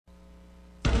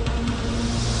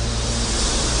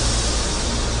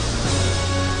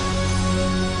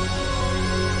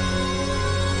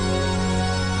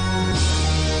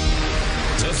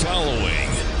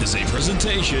is a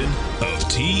presentation of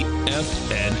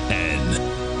TFNN.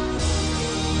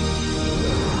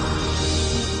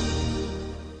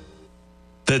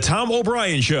 The Tom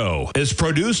O'Brien Show is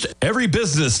produced every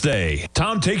business day.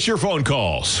 Tom takes your phone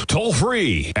calls toll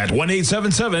free at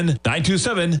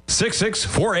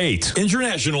 1-877-927-6648.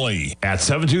 Internationally at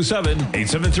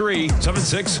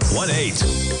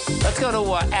 727-873-7618. Let's go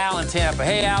to Al in Tampa.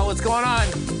 Hey, Al, what's going on?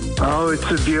 Oh, it's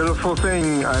a beautiful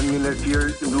thing. I mean, if your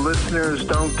listeners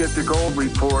don't get the gold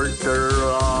report, they're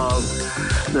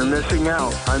missing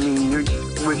out. I mean,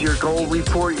 with your gold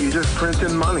report, you're just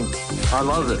printing money. I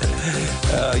love it.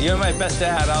 You're my best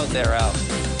ad out there, Al.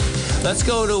 Let's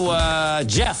go to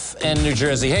Jeff in New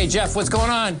Jersey. Hey, Jeff, what's going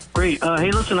on? Great.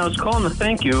 Hey, listen, I was calling to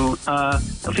thank you. A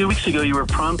few weeks ago, you were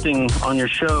prompting on your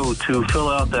show to fill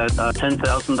out that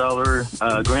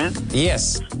 $10,000 grant.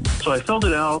 Yes. So I filled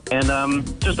it out, and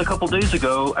just a couple days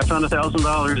ago, I found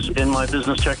 $1,000 in my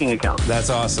business checking account.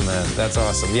 That's awesome, man. That's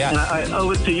awesome. Yeah. And I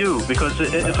owe it to you, because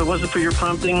if it wasn't for your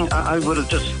prompting, I would have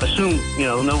just assumed,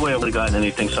 no way I would have gotten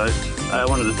anything. So I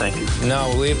wanted to thank you.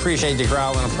 No, we appreciate you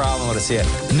growling a problem with us here.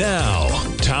 Now,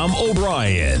 Tom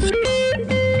O'Brien.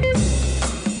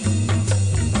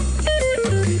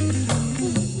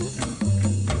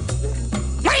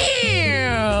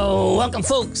 Welcome,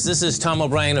 folks. This is Tom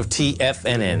O'Brien of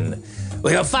TFNN.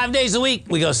 We go 5 days a week.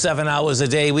 We go 7 hours a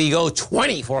day. We go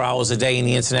 24 hours a day in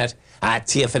the internet at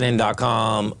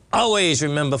TFNN.com. Always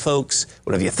remember, folks,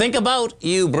 whatever you think about,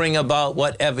 you bring about.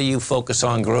 Whatever you focus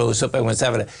on grows. Hope everyone's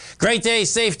having a great day,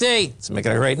 safe day. Let's make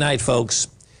it a great night, folks.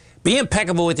 Be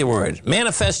impeccable with your word.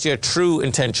 Manifest your true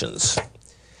intentions.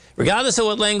 Regardless of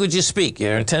what language you speak,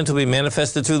 your intent will be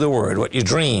manifested through the word. What you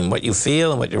dream, what you feel,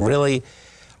 and what you really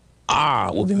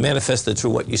are will be manifested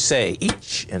through what you say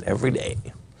each and every day.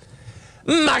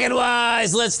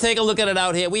 Market-wise, let's take a look at it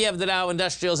out here. We have the Dow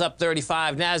Industrials up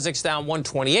 35, Nasdaq's down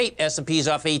 128, S&P's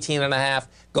off 18.5.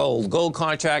 Gold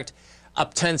contract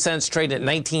up 10 cents, trading at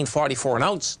 $19.44 an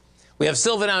ounce. We have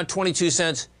silver down 22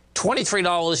 cents,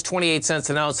 $23.28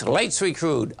 an ounce. Light sweet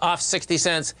crude off 60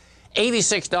 cents,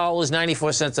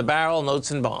 $86.94 a barrel.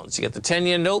 Notes and bonds. You get the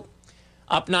 10-year note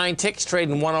up 9 ticks,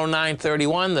 trading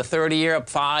 109.31. The 30-year up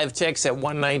 5 ticks at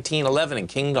 119.11. And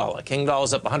King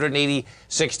Dollar's up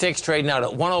 186 ticks, trading out at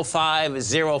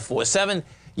 105.047.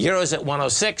 Euro's at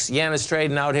 106. Yen is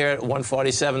trading out here at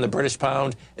 147. The British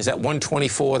pound is at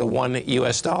 124 to 1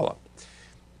 US dollar.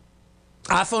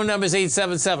 Our phone number is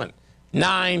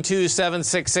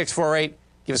 877-927-6648.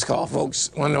 Give us a call,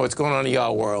 folks. Want to know what's going on in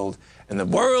your world. In the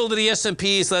world of the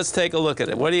S&Ps, let's take a look at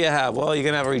it. What do you have? Well, you're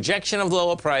going to have a rejection of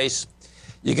lower price.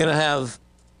 You're going to have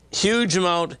huge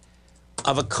amount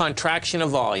of a contraction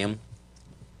of volume.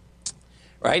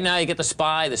 Right now, you get the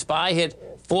SPY. The SPY hit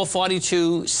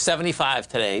 442.75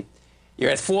 today. You're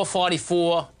at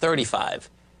 444.35.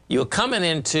 You're coming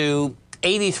into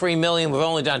 83 million. We've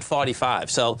only done 45.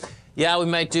 So, yeah, we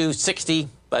might do 60,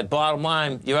 but bottom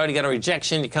line, you already got a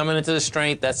rejection. You're coming into the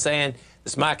strength. That's saying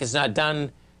this market's not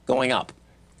done going up.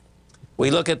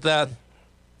 We look at the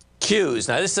Qs.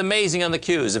 Now, this is amazing on the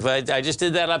Qs. If I just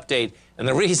did that update, and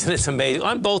the reason it's amazing,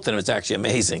 on both of them, it's actually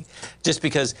amazing, just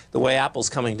because the way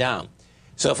Apple's coming down.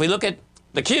 So if we look at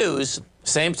the Qs,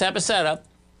 same type of setup,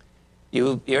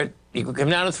 you come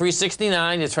down to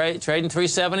 369, you're trading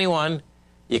 371,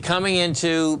 you're coming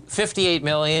into 58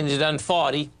 million, you've done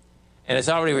 40, and it's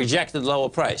already rejected lower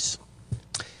price.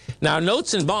 Now,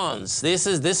 notes and bonds, this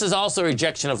is also a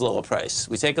rejection of lower price.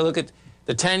 We take a look at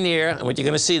the 10-year, and what you're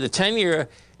going to see, the 10-year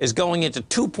is going into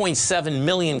 2.7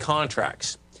 million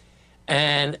contracts.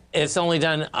 And it's only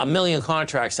done 1 million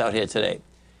contracts out here today.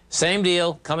 Same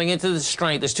deal, coming into the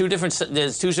strength. There's two different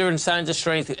signs of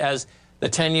strength as the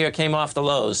 10-year came off the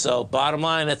lows. So bottom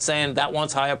line, it's saying that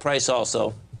wants higher price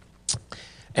also.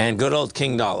 And good old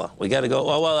King Dollar. We got to go,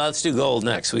 well, let's do gold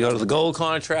next. We go to the gold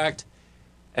contract.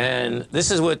 And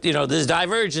this is what, there's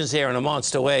divergence here in a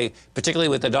monster way, particularly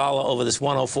with the dollar over this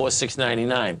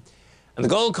 104.699. And the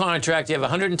gold contract, you have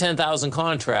 110,000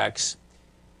 contracts,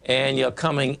 and you're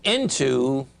coming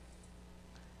into,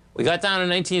 we got down to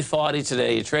 1940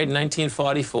 today, you're trading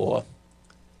 1944,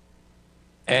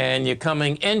 and you're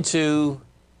coming into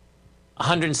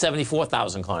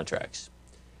 174,000 contracts.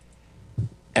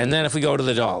 And then if we go to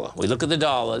the dollar, we look at the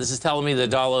dollar. This is telling me the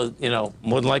dollar,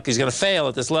 more than likely is going to fail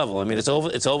at this level. I mean, it's over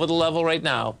the level right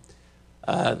now.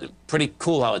 Pretty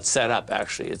cool how it's set up,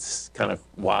 actually. It's kind of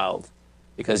wild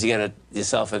because you got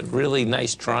yourself a really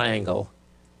nice triangle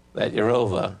that you're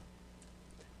over.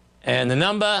 And the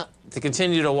number to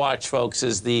continue to watch, folks,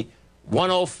 is the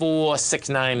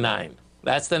 104.699.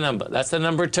 That's the number. That's the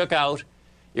number it took out.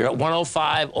 You're at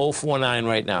 105.049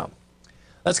 right now.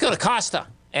 Let's go to Costa.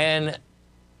 And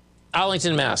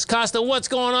Arlington, Mass. Costa, what's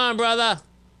going on, brother?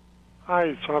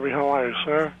 Hi, Tommy. How are you,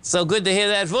 sir? So good to hear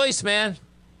that voice, man.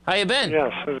 How you been?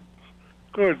 Yes.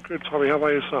 Good, Tommy. How about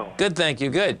yourself? Good, thank you.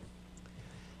 Good.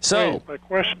 So, hey, my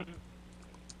question.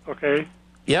 Okay.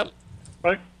 Yep.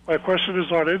 My question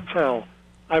is on Intel.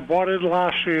 I bought it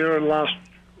last year and last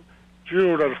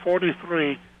June at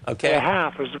 43 okay. and a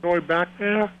half. Is it going back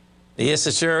there? Yes,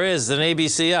 it sure is. An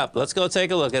ABC up. Let's go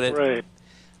take a look at it. Great.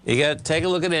 You got to take a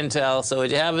look at Intel. So what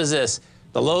you have is this.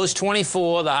 The low's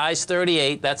 24, the high's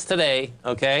 38. That's today,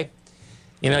 okay?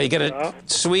 You know, you get a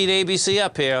sweet ABC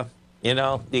up here. You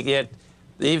know, you get,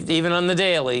 even on the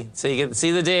daily. So you can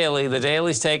see the daily. The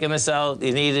daily's taking this out.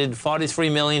 You needed 43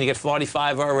 million. You get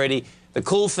 45 already. The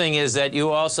cool thing is that you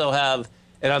also have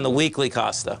it on the weekly,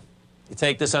 Costa. You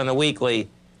take this on the weekly,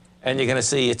 and you're going to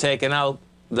see you're taking out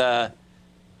the,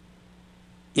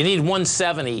 you need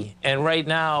 170, and right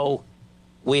now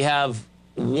we have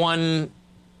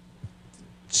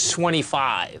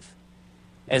 125.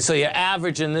 And so you're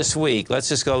averaging this week. Let's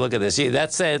just go look at this.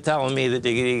 That's telling me that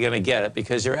you're going to get it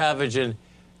because you're averaging,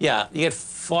 yeah, you get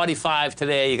 45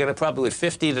 today. You're going to probably get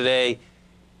 50 today.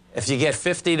 If you get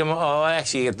 50 tomorrow,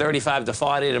 actually you get 35 to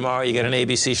 40 tomorrow, you get an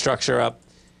ABC structure up.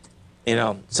 You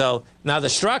know, so now the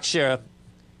structure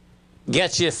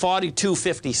gets you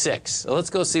 42.56. So let's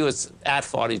go see what's at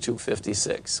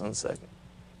 42.56. 1 second.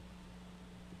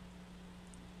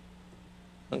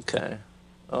 Okay.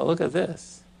 Oh, look at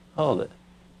this. Hold it.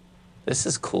 This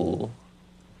is cool.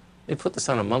 Let me put this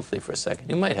on a monthly for a second.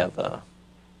 You might have a...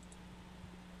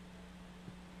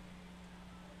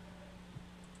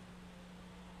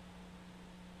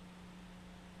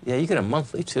 Yeah, you get a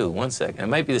monthly, too. 1 second. It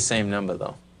might be the same number,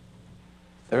 though.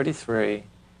 33.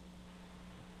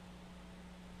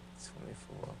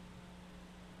 24.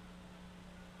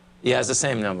 Yeah, it's the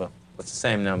same number. It's the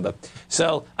same number.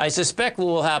 So I suspect what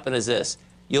will happen is this.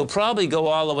 You'll probably go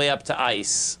all the way up to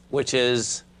ICE, which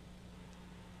is...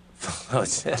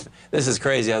 this is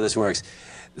crazy how this works.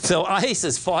 So ICE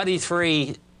is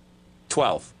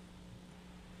 43.12.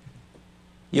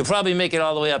 You'll probably make it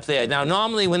all the way up there. Now,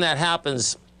 normally when that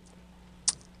happens,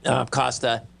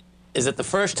 Costa, is that the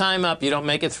first time up, you don't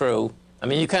make it through. I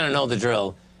mean, you kind of know the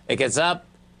drill. It gets up,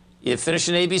 you finish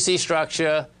an ABC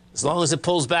structure, as long as it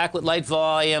pulls back with light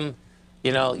volume,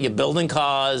 you know, you're building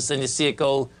cars, and you see it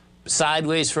go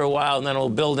sideways for a while, and then it'll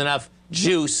build enough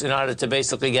juice in order to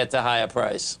basically get the higher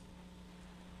price.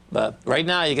 But right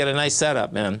now, you got a nice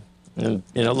setup, man. And,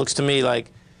 you know, it looks to me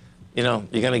like, you know,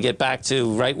 you're going to get back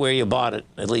to right where you bought it,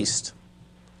 at least.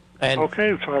 And,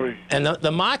 okay, Tommy. And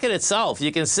the market itself,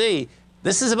 you can see,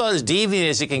 this is about as deviant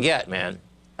as you can get, man.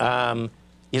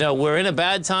 You know, we're in a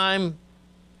bad time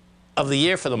of the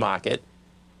year for the market,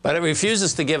 but it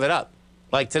refuses to give it up.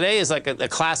 Like today is like a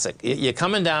classic. You're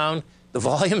coming down, the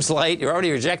volume's light, you're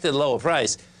already rejected lower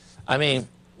price. I mean,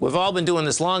 we've all been doing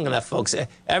this long enough, folks.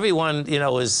 Everyone, you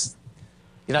know, is,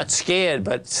 you're not scared,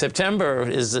 but September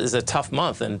is a tough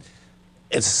month, and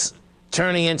it's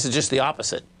turning into just the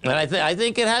opposite. And I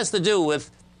think it has to do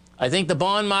with, I think the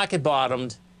bond market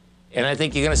bottomed, and I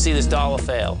think you're going to see this dollar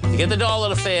fail. If you get the dollar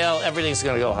to fail, everything's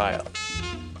going to go higher.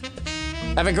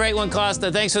 Have a great one, Costa.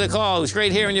 Thanks for the call. It was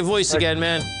great hearing your voice again,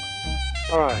 man.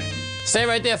 All right. Stay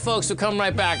right there, folks. We'll come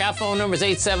right back. Our phone number is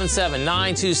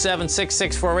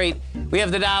 877-927-6648. We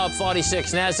have the Dow up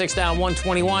 46. Nasdaq's down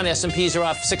 121. S&Ps are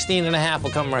off 16.5.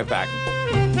 We'll come right back.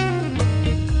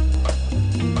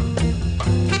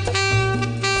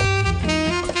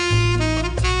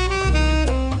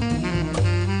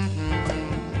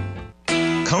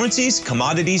 Currencies,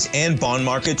 commodities, and bond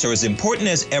markets are as important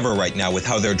as ever right now with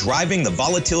how they're driving the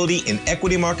volatility in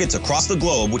equity markets across the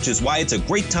globe, which is why it's a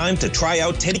great time to try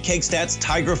out Teddy Kegstat's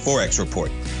Tiger Forex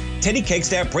Report. Teddy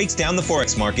Kegstat breaks down the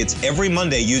Forex markets every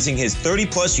Monday using his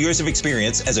 30-plus years of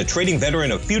experience as a trading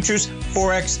veteran of futures,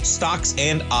 Forex, stocks,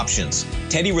 and options.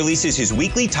 Teddy releases his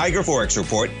weekly Tiger Forex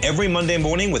Report every Monday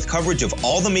morning with coverage of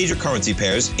all the major currency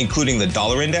pairs, including the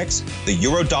dollar index, the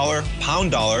euro dollar,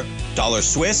 pound dollar, dollar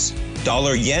Swiss,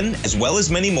 dollar yen, as well as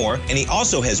many more, and he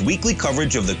also has weekly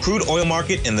coverage of the crude oil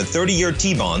market and the 30-year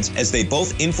T-bonds, as they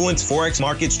both influence Forex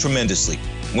markets tremendously.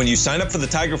 When you sign up for the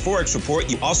Tiger Forex Report,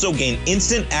 you also gain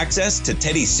instant access to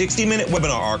Teddy's 60-minute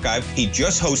webinar archive he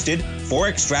just hosted,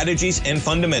 Forex Strategies and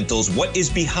Fundamentals, What is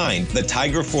Behind the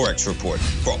Tiger Forex Report.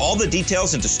 For all the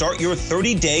details and to start your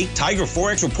 30-day Tiger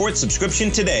Forex Report subscription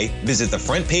today, visit the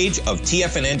front page of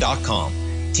TFNN.com.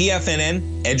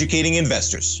 TFNN, educating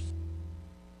investors.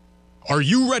 Are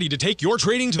you ready to take your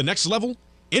trading to the next level?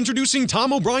 Introducing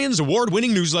Tom O'Brien's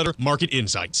award-winning newsletter, Market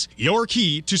Insights, your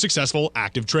key to successful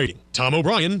active trading. Tom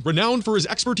O'Brien, renowned for his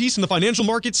expertise in the financial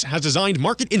markets, has designed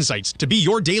Market Insights to be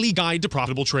your daily guide to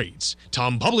profitable trades.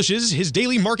 Tom publishes his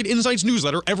daily Market Insights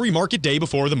newsletter every market day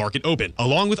before the market open,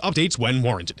 along with updates when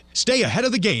warranted. Stay ahead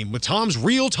of the game with Tom's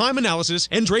real-time analysis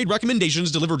and trade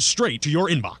recommendations delivered straight to your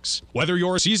inbox. Whether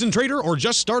you're a seasoned trader or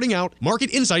just starting out,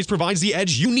 Market Insights provides the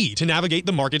edge you need to navigate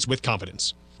the markets with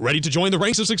confidence. Ready to join the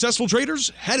ranks of successful traders?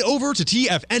 Head over to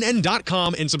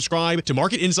TFNN.com and subscribe to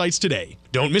Market Insights today.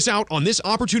 Don't miss out on this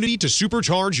opportunity to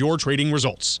supercharge your trading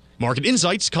results. Market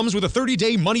Insights comes with a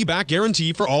 30-day money-back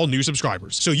guarantee for all new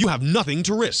subscribers, so you have nothing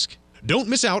to risk. Don't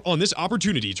miss out on this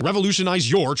opportunity to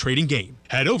revolutionize your trading game.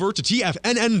 Head over to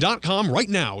TFNN.com right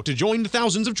now to join the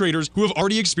thousands of traders who have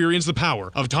already experienced the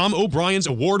power of Tom O'Brien's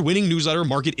award-winning newsletter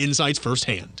Market Insights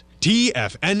firsthand.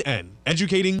 TFNN,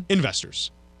 educating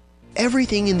investors.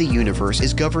 Everything in the universe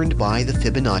is governed by the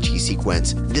Fibonacci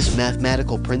sequence. This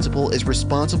mathematical principle is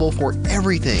responsible for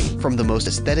everything from the most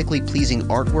aesthetically pleasing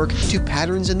artwork to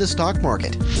patterns in the stock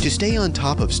market. To stay on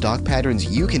top of stock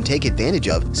patterns you can take advantage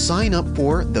of, sign up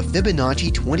for the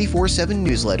Fibonacci 24/7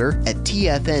 newsletter at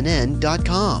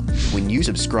TFNN.com. When you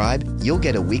subscribe, you'll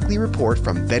get a weekly report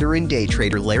from veteran day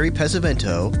trader Larry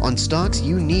Pesavento on stocks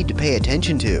you need to pay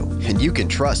attention to. And you can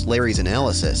trust Larry's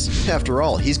analysis. After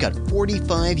all, he's got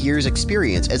 45 years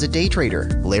experience as a day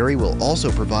trader. Larry will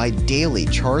also provide daily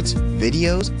charts,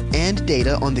 videos, and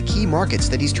data on the key markets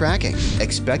that he's tracking.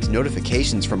 Expect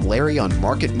notifications from Larry on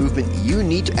market movement you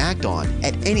need to act on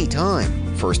at any time.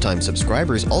 First-time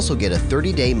subscribers also get a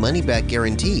 30-day money-back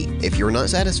guarantee. If you're not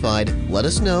satisfied, let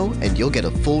us know and you'll get a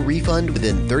full refund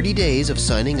within 30 days of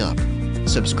signing up.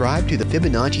 Subscribe to the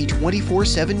Fibonacci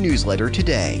 24/7 newsletter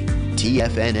today.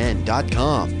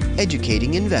 TFNN.com,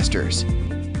 educating investors.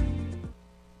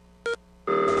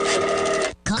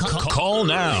 Call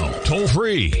now, toll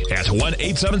free at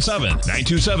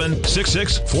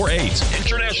 1-877-927-6648.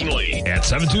 Internationally at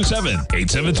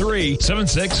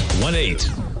 727-873-7618.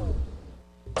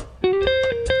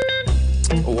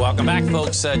 Welcome back,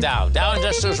 folks. Dow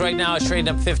Industrials right now is trading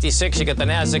up 56. You got the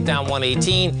Nasdaq down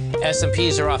 118.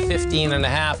 S&Ps are off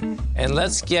 15.5. And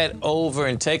let's get over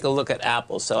and take a look at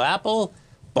Apple. So Apple,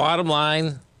 bottom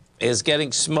line, is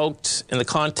getting smoked in the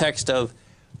context of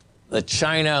the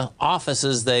China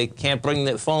offices. They can't bring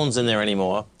the phones in there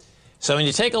anymore. So when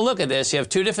you take a look at this, you have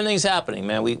two different things happening,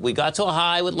 man. We got to a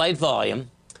high with light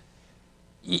volume.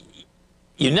 You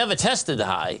never tested the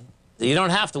high. You don't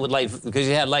have to with light because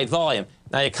you had light volume.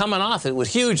 Now you're coming off it with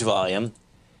huge volume.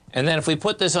 And then if we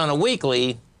put this on a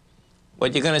weekly,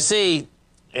 what you're going to see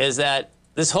is that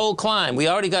this whole climb, we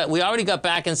already got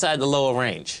back inside the lower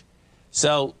range.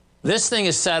 So this thing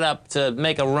is set up to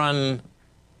make a run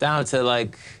down to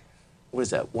like, what is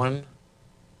that,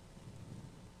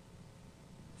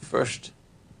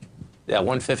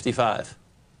 155.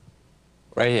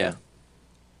 Right here.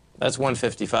 That's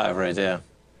 155 right there.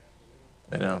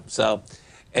 You know, so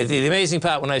the amazing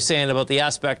part when I was saying about the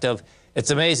aspect of,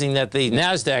 it's amazing that the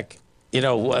NASDAQ, you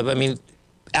know, I mean,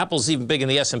 Apple's even big in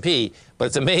the S&P, but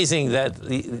it's amazing that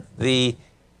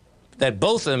that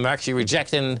both of them are actually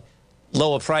rejecting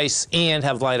lower price and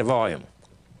have lighter volume.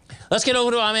 Let's get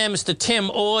over to our man, Mr.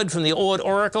 Tim Ord from the Ord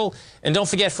Oracle. And don't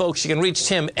forget, folks, you can reach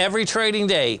Tim every trading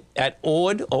day at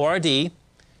Ord,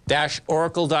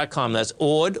 ORD-Oracle.com. That's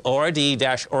Ord,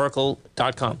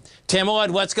 ORD-Oracle.com. Tim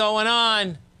Ord, what's going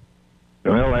on?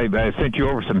 Well, I sent you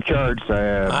over some charts.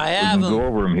 I have them. Go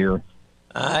over them here.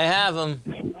 I have them.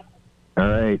 All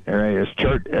right. Let's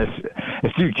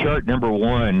do chart number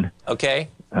 1. Okay.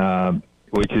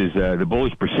 Which is the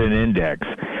bullish percent index.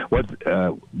 What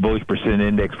bullish percent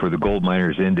index for the gold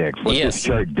miners index? What this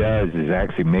chart does is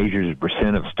actually measures the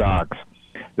percent of stocks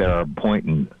that are point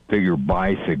and figure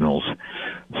buy signals.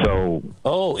 So.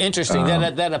 Oh, interesting.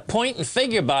 That a point and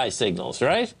figure buy signals,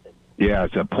 right? Yeah,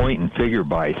 it's a point and figure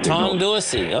buy signals. Tom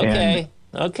Dorsey. Okay.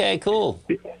 Okay. Cool.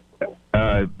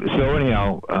 So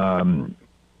anyhow,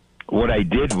 what I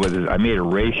did was I made a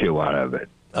ratio out of it.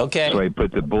 Okay. So I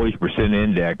put the bullish percent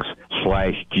index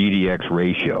 /GDX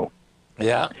ratio.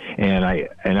 Yeah. And I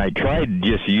tried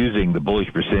just using the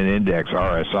bullish percent index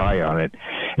RSI on it.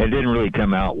 It didn't really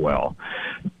come out well.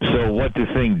 So what this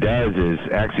thing does is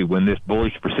actually when this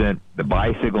bullish percent, the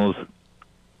buy signals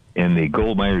in the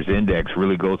gold miners index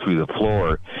really go through the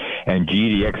floor and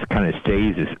GDX kind of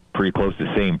stays pretty close to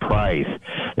the same price,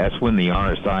 that's when the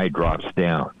RSI drops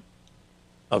down.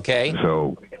 Okay.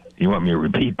 So you want me to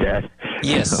repeat that?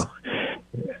 Yes. So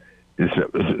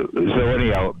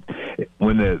anyhow,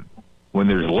 when the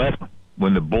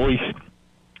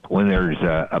when there's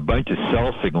a bunch of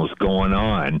sell signals going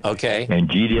on, okay, and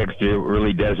GDX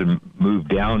really doesn't move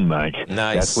down much,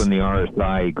 nice. That's when the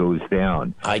RSI goes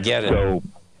down. I get it. So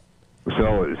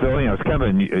it's kind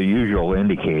of a usual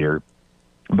indicator,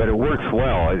 but it works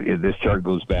well. This chart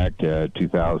goes back to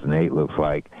 2008, looks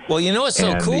like. Well, you know what's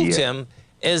so cool, Tim,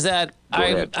 is that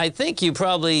I think you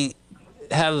probably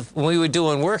have, when we were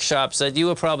doing workshops, that you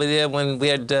were probably there when we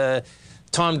had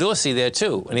Tom Dorsey there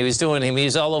too, and he was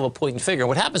all over point and figure.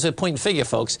 What happens with point and figure,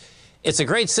 folks, it's a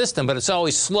great system, but it's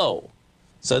always slow.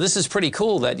 So this is pretty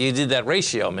cool that you did that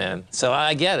ratio, man. So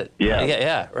I get it. Yeah.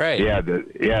 Yeah, right.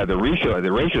 The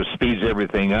ratio speeds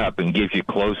everything up and gives you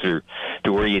closer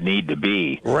to where you need to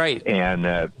be. Right. And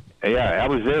I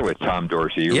was there with Tom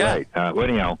Dorsey. You're right.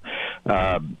 Anyhow,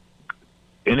 all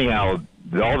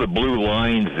the blue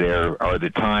lines there are the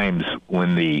times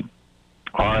when the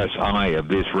RSI of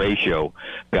this ratio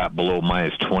got below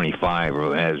minus 25.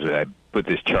 Or as I put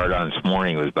this chart on this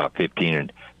morning, it was about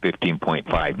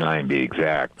 15.59 to be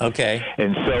exact. Okay.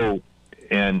 And so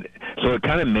it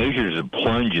kind of measures the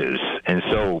plunges, and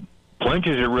so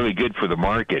plunges are really good for the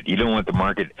market. You don't want the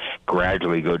market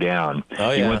gradually go down.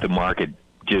 Oh, yeah. You want the market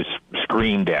just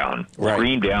scream down. Right.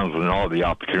 Scream down is when all the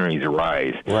opportunities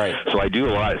arise. Right. So I do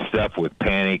a lot of stuff with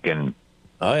panic and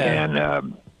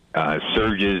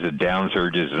surges and down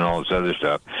surges and all this other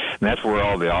stuff, and that's where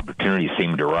all the opportunities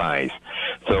seem to rise.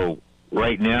 So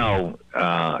right now,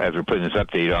 as we're putting this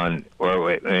update on,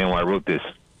 I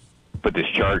put this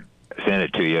chart, sent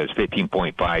it to you. It's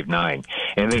 15.59.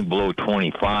 Anything below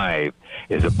 25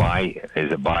 is a buy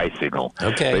signal.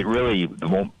 Okay. But really,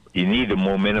 you need the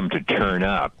momentum to turn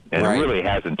up, and it really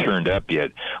hasn't turned up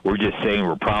yet. We're just saying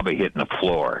we're probably hitting the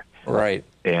floor. Right.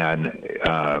 And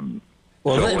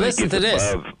well, so listen to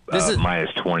this. This is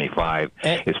minus 25.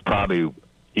 It's probably,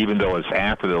 even though it's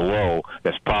after the low,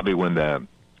 that's probably when the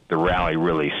rally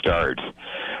really starts.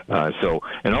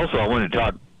 And also I want to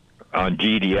talk on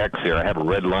GDX there. I have a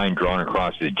red line drawn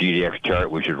across the GDX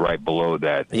chart, which is right below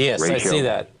that Yes, ratio. I see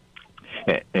that.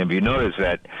 And if you notice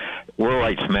that we're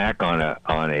right smack on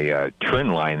a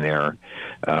trend line there,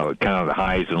 kind of the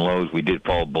highs and lows. We did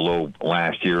fall below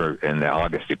last year in the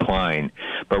August decline,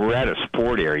 but we're at a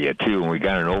support area too, and we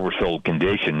got an oversold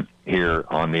condition here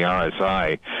on the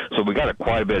RSI. So we got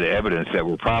quite a bit of evidence that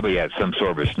we're probably at some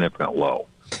sort of a significant low.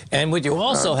 And what you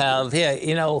also have here,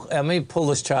 let me pull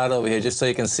this chart over here just so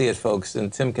you can see it, folks,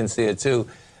 and Tim can see it too.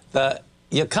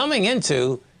 You're coming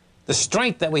into the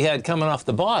strength that we had coming off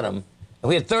the bottom.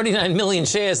 We had 39 million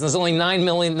shares, and there's only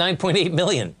 9.8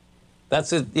 million.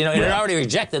 That's it. It had already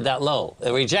rejected that low.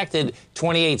 It rejected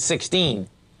 28.16,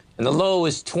 and the low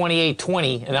is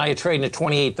 28.20, and now you're trading at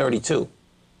 28.32.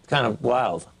 Kind of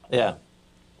wild. Yeah.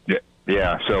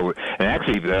 Yeah. So, and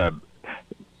actually,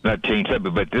 not changed up,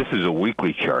 but this is a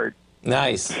weekly chart.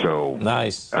 Nice. So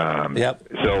nice. Yep.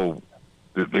 So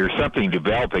there's something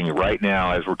developing right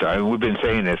now as we're talking. We've been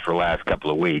saying this for the last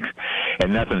couple of weeks,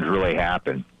 and nothing's really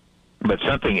happened. But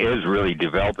something is really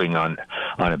developing on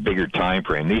a bigger time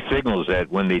frame. These signals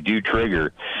that when they do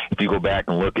trigger, if you go back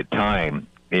and look at time,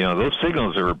 those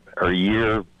signals are a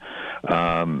year,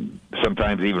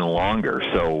 sometimes even longer.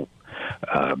 So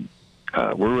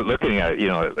we're looking at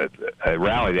a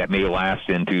rally that may last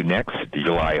into next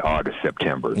July, August,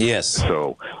 September. Yes.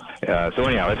 So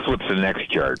anyhow, let's flip to the next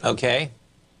chart. Okay.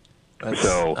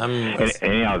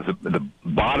 Anyhow, the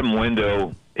bottom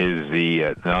window is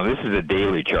now this is a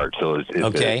daily chart, so it's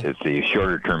the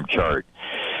shorter term chart,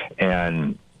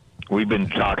 and we've been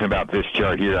talking about this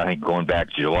chart here, I think, going back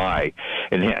to July,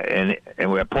 and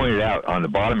what I pointed out on the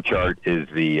bottom chart is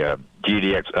the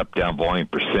GDX up down volume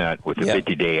percent with the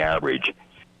 50-day average,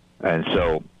 and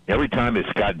so every time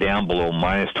it's got down below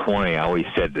minus 20, I always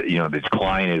said that the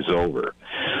decline is over.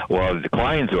 Well, the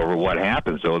decline's over. What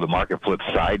happens though? The market flips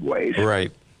sideways.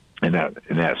 Right. And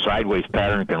that sideways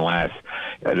pattern can last.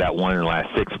 That one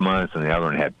last 6 months, and the other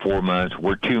one had 4 months.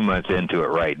 We're 2 months into it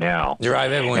right now. You're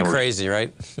right. Everyone crazy,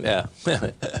 right? Yeah.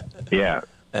 Yeah.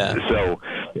 So,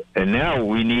 and now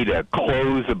we need a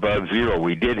close above zero.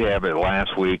 We did have it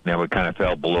last week. Now we kind of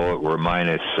fell below it. We're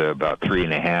minus about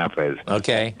 3.5 as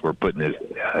we're putting this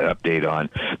update on.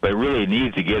 But it really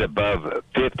needs to get above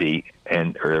 50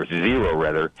 or zero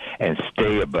rather, and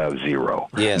stay above zero.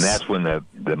 Yes. And that's when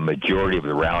the majority of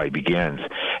the rally begins.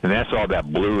 And that's all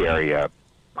that blue area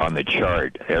on the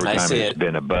chart. Every time it's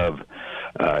been above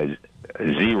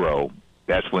zero,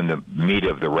 that's when the meat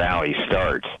of the rally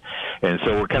starts. And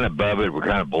so we're kind of above it, we're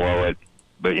kind of below it.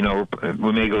 But,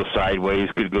 we may go sideways,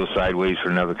 could go sideways for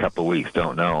another couple of weeks,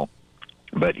 don't know.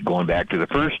 But going back to the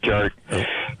first chart,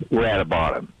 we're at a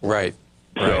bottom. Right.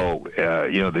 So,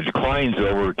 the decline's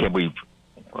over. Can we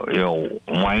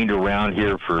wind around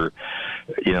here for,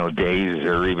 days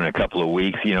or even a couple of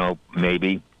weeks,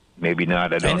 maybe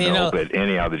not. I don't know. But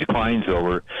anyhow, the decline's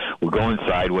over. We're going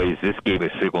sideways. This gave a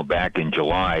signal back in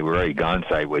July. We're already gone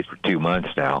sideways for 2 months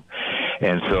now.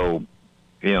 And so,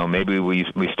 maybe we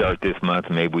start this month,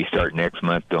 maybe we start next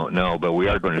month, don't know. But we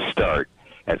are going to start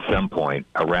at some point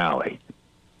a rally.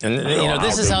 And,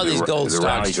 this is how these gold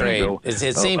stocks trade.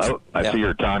 It seems. I see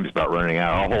your time is about running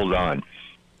out. I'll hold on.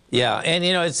 Yeah, and,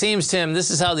 it seems, Tim, this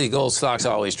is how these gold stocks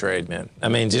always trade, man. I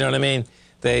mean, do you know what I mean?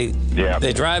 They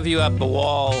drive you up the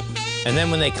wall, and then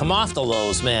when they come off the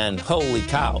lows, man, holy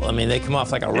cow. I mean, they come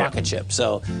off like a rocket ship.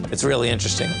 So it's really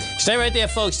interesting. Stay right there,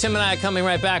 folks. Tim and I are coming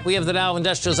right back. We have the Dow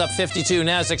Industrials up 52.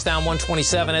 Nasdaq's down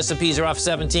 127. S&Ps are off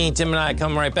 17. Tim and I are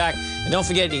coming right back. And don't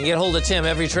forget, you can get hold of Tim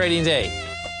every trading day.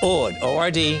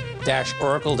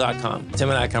 ord-oracle.com. Tim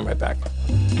and I come right back.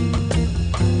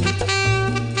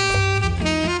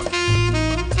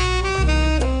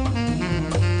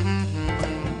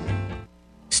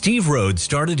 Steve Rhodes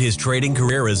started his trading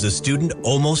career as a student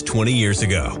almost 20 years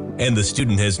ago, and the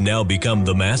student has now become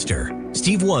the master.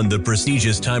 Steve won the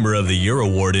prestigious Timer of the Year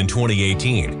award in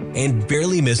 2018 and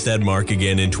barely missed that mark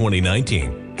again in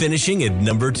 2019, finishing at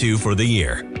number 2 for the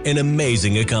year. An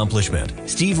amazing accomplishment.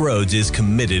 Steve Rhodes is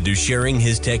committed to sharing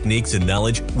his techniques and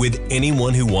knowledge with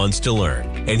anyone who wants to learn,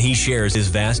 and he shares his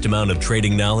vast amount of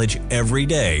trading knowledge every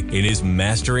day in his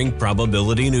Mastering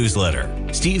Probability newsletter.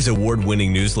 Steve's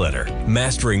award-winning newsletter,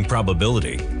 Mastering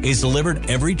Probability, is delivered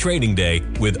every trading day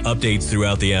with updates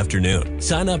throughout the afternoon.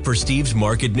 Sign up for Steve's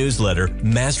market newsletter,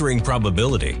 Mastering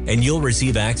Probability, and you'll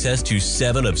receive access to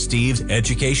 7 of Steve's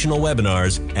educational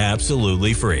webinars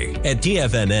absolutely free. At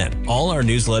TFNN, all our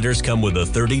newsletters come with a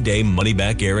 30-day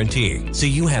money-back guarantee, so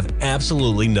you have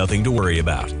absolutely nothing to worry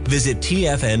about. Visit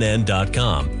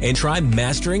TFNN.com and try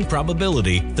Mastering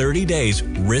Probability 30 days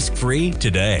risk-free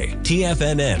today.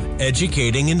 TFNN,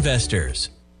 educating investors.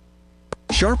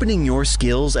 Sharpening your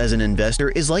skills as an investor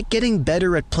is like getting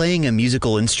better at playing a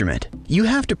musical instrument. You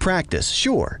have to practice,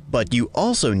 sure, but you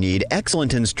also need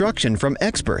excellent instruction from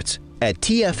experts. At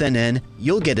TFNN,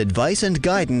 you'll get advice and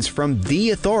guidance from the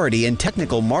authority in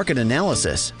technical market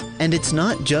analysis. And it's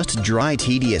not just dry,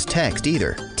 tedious text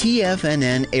either.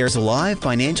 TFNN airs live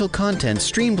financial content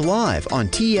streamed live on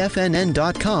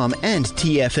TFNN.com and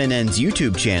TFNN's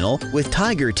YouTube channel with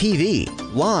Tiger TV,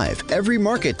 live every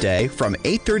market day from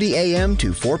 8:30 a.m.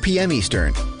 to 4 p.m.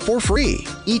 Eastern. For free.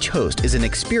 Each host is an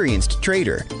experienced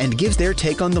trader and gives their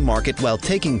take on the market while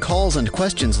taking calls and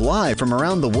questions live from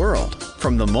around the world.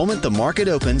 From the moment the market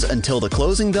opens until the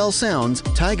closing bell sounds,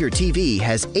 Tiger TV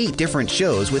has 8 different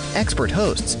shows with expert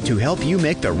hosts to help you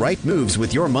make the right moves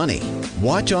with your money.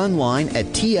 Watch online at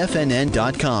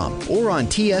TFNN.com or on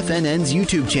TFNN's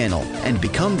YouTube channel and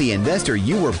become the investor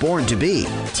you were born to be.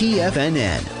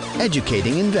 TFNN,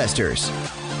 educating investors.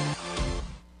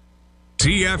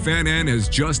 TFNN has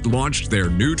just launched their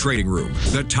new trading room,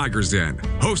 the Tiger's Den,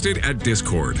 hosted at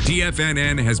Discord.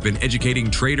 TFNN has been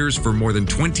educating traders for more than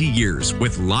 20 years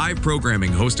with live programming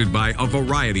hosted by a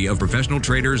variety of professional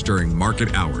traders during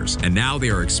market hours. And now they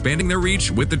are expanding their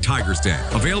reach with the Tiger's Den,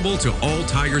 available to all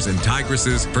tigers and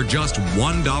tigresses for just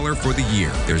 $1 for the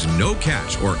year. There's no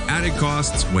catch or added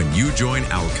costs when you join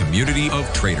our community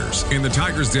of traders. In the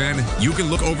Tiger's Den, you can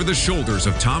look over the shoulders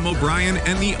of Tom O'Brien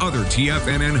and the other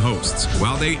TFNN hosts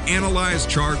while they analyze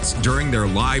charts during their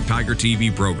live Tiger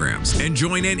TV programs, and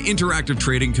join an interactive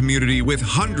trading community with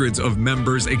hundreds of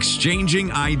members exchanging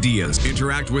ideas.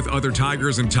 Interact with other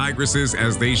tigers and tigresses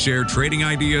as they share trading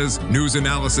ideas, news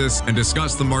analysis, and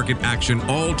discuss the market action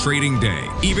all trading day,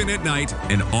 even at night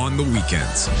and on the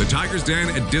weekends. The Tiger's Den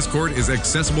at Discord is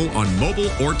accessible on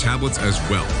mobile or tablets as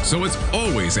well, so it's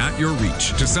always at your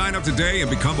reach. To sign up today and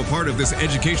become a part of this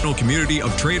educational community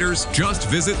of traders, just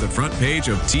visit the front page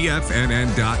of TFNN.com.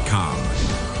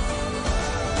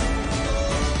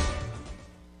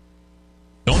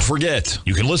 Don't forget,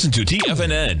 you can listen to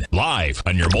TFNN live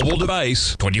on your mobile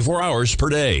device 24 hours per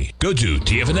day. Go to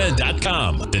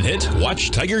TFNN.com, then hit Watch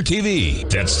Tiger TV.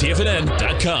 That's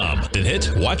TFNN.com, then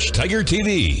hit Watch Tiger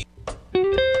TV.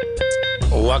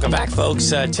 Welcome back,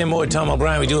 folks. Tim Wood, Tom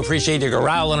O'Brien. We do appreciate you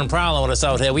growling and prowling with us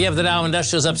out here. We have the Dow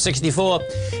Industrials up 64.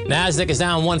 Nasdaq is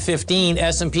down 115.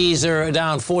 S&Ps are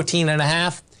down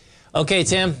 14.5. Okay,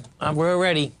 Tim, we're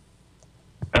ready.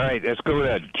 All right, let's go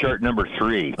to chart number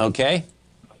 3. Okay.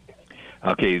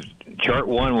 Okay, chart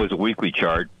 1 was a weekly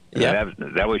chart. Yeah.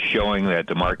 That was showing that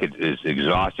the market is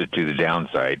exhausted to the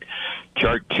downside.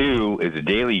 Chart 2 is a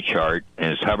daily chart,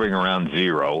 and it's hovering around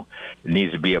 0. It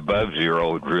needs to be above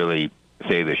 0 to really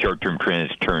say the short-term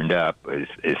trend is turned up,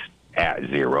 is at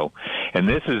 0. And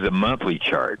this is a monthly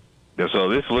chart. So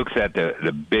this looks at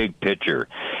the big picture,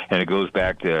 and it goes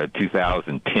back to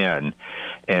 2010.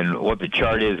 And what the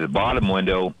chart is, the bottom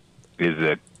window is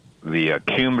the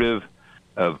cumulative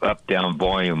of up-down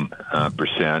volume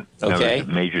percent. Okay. It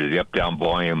measures the up-down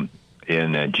volume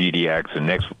in GDX. The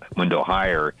next window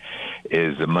higher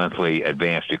is the monthly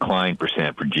advanced decline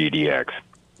percent for GDX.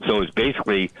 So it's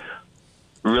basically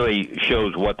really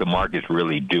shows what the market's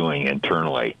really doing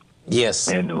internally. Yes.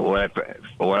 And what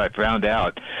I found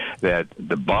out, that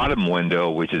the bottom window,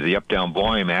 which is the up-down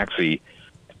volume, actually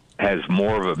has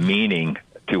more of a meaning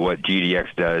to what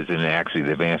GDX does than actually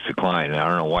the advanced decline. And I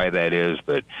don't know why that is,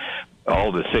 but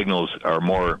all the signals are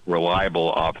more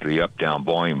reliable off the up-down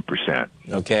volume percent.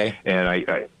 Okay. And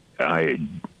I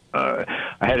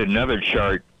had another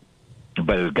chart,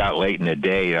 but it got late in the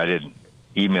day. I didn't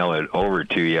email it over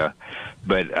to you,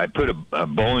 but I put a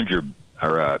Bollinger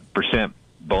or a percent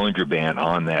Bollinger Band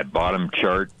on that bottom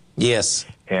chart. Yes.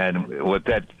 And what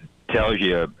that tells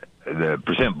you, the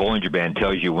percent Bollinger Band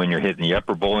tells you when you're hitting the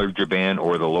upper Bollinger Band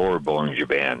or the lower Bollinger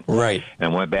Band. Right.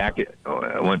 And went back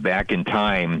in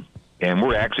time, and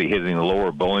we're actually hitting the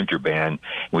lower Bollinger Band.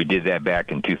 We did that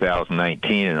back in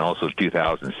 2019 and also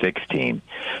 2016.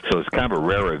 So it's kind of a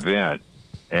rare event.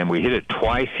 And we hit it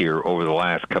twice here over the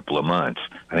last couple of months.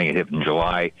 I think it hit in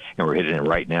July, and we're hitting it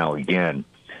right now again,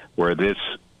 where this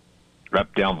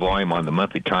up-down volume on the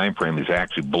monthly time frame is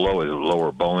actually below the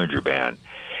lower Bollinger Band.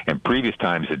 And previous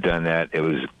times had done that, it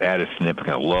was at a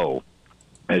significant low,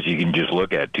 as you can just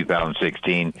look at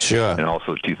 2016 sure. and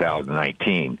also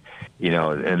 2019.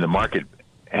 And the market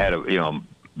had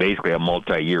basically a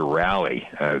multi-year rally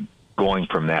going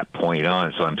from that point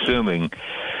on. So I'm assuming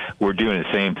we're doing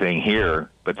the same thing here,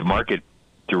 but the market,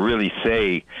 to really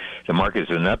say the market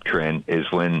is an uptrend, is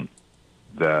when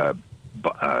the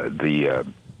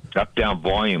up-down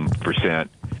volume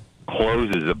percent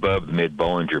closes above the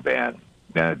mid-Bollinger Band.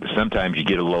 Now, sometimes you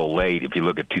get a little late. If you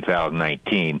look at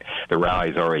 2019, the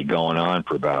rally's already going on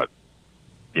for about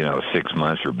 6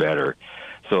 months or better.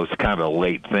 So it's kind of a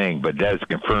late thing, but it does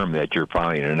confirm that you're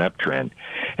finally in an uptrend.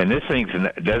 And this thing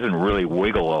doesn't really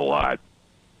wiggle a lot.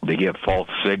 They give false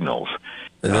signals.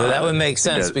 That would make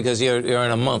sense because you're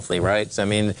in a monthly, right? I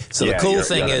mean, so the cool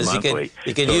thing is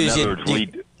you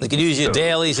can use your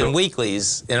dailies and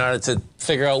weeklies in order to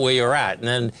figure out where you're at, and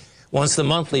then once the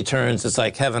monthly turns, it's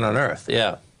like heaven on earth.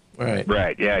 Yeah, right.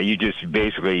 Right. Yeah, you just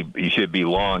basically you should be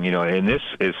long. And this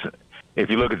is, if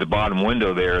you look at the bottom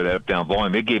window there, that up-down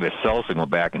volume, it gave a sell signal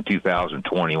back in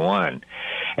 2021,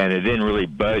 and it didn't really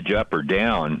budge up or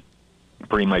down.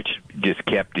 Pretty much just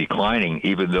kept declining,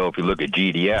 even though if you look at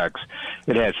GDX,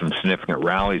 it had some significant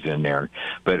rallies in there.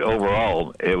 But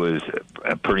overall, it was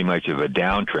pretty much of a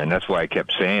downtrend. That's why I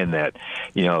kept saying that,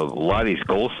 a lot of these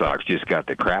gold stocks just got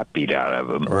the crap beat out of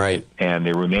them. Right. And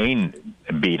they remain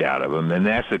beat out of them. And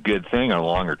that's a good thing on a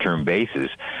longer-term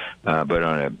basis.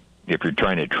 But if you're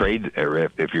trying to trade, or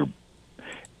if you're,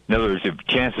 in other words, if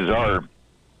chances are,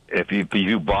 if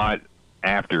you bought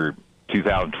after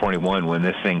 2021 when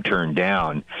this thing turned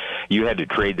down, you had to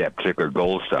trade that particular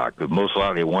gold stock. But most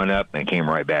likely it went up and came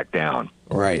right back down.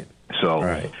 Right. So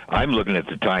right. I'm looking at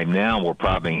the time now, we're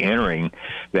probably entering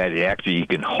that actually you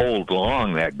can hold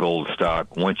long that gold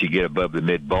stock once you get above the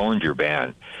mid-Bollinger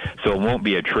Band. So it won't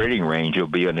be a trading range, it'll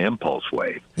be an impulse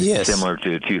wave. Yes. Similar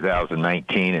to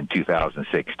 2019 and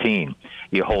 2016.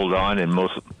 You hold on and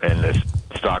the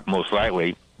stock most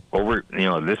likely over,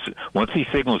 once these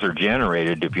signals are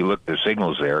generated, if you look at the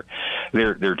signals there,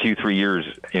 they're 2-3 years,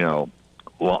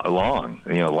 long.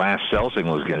 Last sell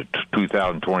signal was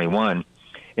 2021.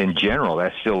 In general,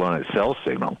 that's still on a sell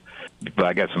signal. But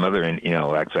I got some other,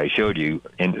 like I showed you,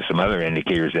 some other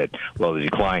indicators that, the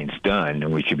decline's done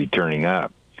and we should be turning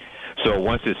up. So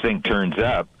once this thing turns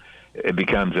up, it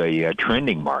becomes a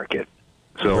trending market.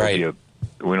 So right. if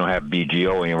we don't have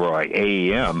BGO anymore, like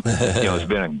AEM, it's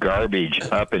been a garbage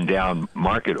up and down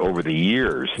market over the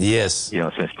years. Yes.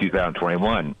 Since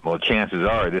 2021. Well, chances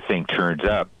are this thing turns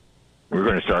up, we're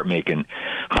going to start making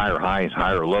higher highs,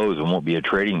 higher lows, and won't be a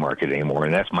trading market anymore.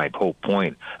 And that's my whole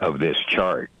point of this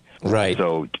chart. Right.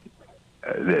 So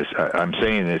I'm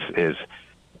saying this is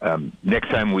next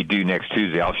time we do next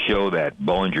Tuesday, I'll show that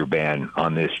Bollinger Band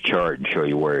on this chart and show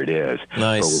you where it is.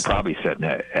 Nice. But we're probably setting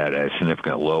at a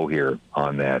significant low here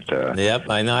on that. Yep,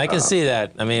 I know. I can see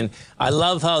that. I mean, I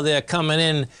love how they're coming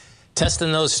in,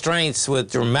 testing those strengths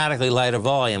with dramatically lighter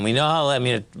volume. We know how,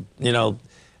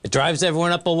 it drives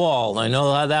everyone up a wall. I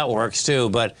know how that works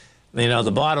too. But,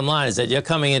 the bottom line is that you're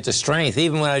coming into strength.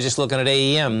 Even when I was just looking at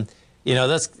AEM,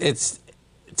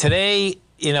 today,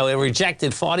 it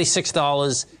rejected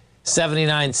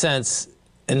 $46.79,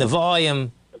 and the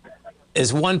volume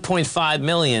is 1.5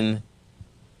 million,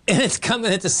 and it's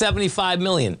coming into 75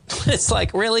 million. It's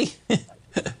like, really?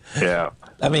 Yeah.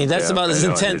 I mean, that's about as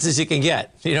intense as you can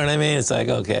get. You know what I mean? It's like,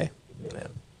 okay. Yeah.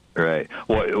 Right.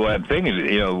 Well, I'm thinking,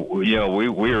 we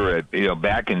were at,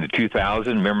 back in the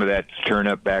 2000. Remember that turn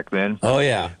up back then? Oh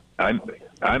yeah.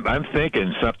 I'm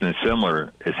thinking something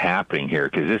similar is happening here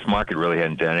because this market really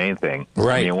hadn't done anything.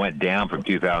 Right. I mean, it went down from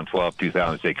 2012 to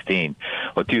 2016.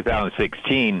 Well,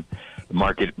 2016, the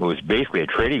market was basically a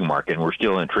trading market, and we're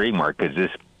still in a trading market because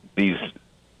these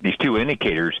two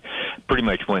indicators pretty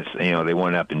much went, they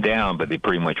went up and down, but they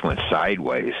pretty much went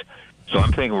sideways. So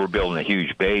I'm thinking we're building a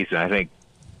huge base, and I think,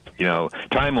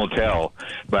 time will tell,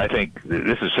 but I think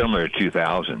this is similar to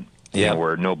 2000. Yeah,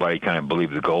 where nobody kind of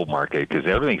believed the gold market because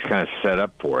everything's kind of set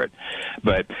up for it.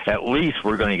 But at least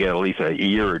we're going to get at least a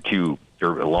year or two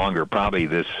or longer, probably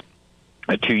a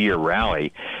 2-year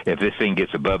rally. If this thing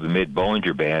gets above the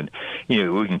mid-Bollinger Band, we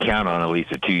can count on at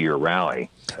least a 2-year rally.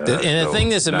 And the thing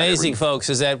that's amazing, folks,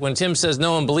 is that when Tim says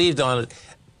no one believed on it,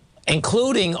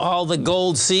 including all the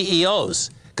gold CEOs,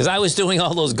 because I was doing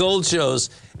all those gold shows,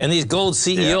 and these gold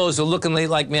CEOs are looking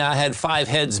like me. I had 5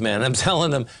 heads, man. I'm telling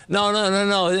them,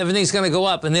 no, everything's going to go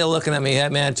up. And they're looking at me, hey,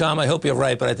 man, Tom, I hope you're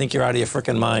right, but I think you're out of your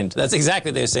freaking mind. That's exactly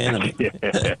what they're saying to me.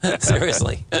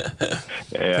 Seriously.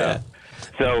 Yeah.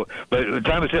 So, but the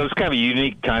time it was kind of a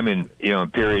unique time in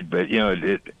period. But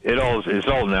it's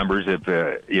all numbers. If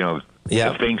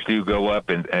things do go up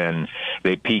and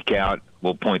they peak out,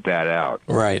 we'll point that out.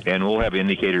 Right. And we'll have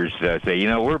indicators that say,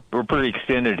 we're pretty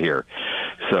extended here.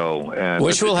 So,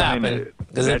 which will happen.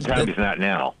 That time is not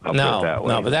now. I'll put it that way.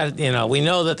 No, but that, we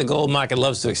know that the gold market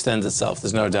loves to extend itself.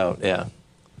 There's no doubt. Yeah.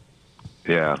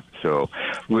 Yeah. So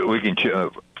we can.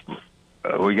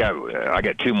 I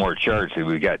got 2 more charts.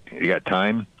 You got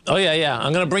time? Oh yeah.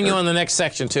 I'm going to bring you on the next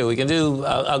section too. We can do.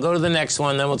 I'll go to the next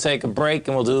one, then we'll take a break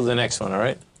and we'll do the next one. All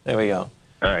right. There we go.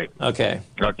 All right. Okay.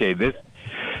 Okay. This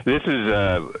is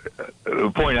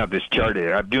pointing out this chart.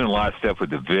 I'm doing a lot of stuff with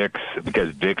the VIX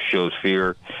because VIX shows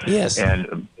fear. Yes.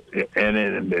 And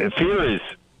fear is.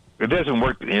 It doesn't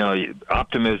work,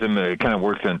 optimism, it kind of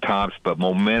works on tops, but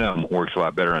momentum works a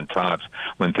lot better on tops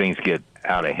when things get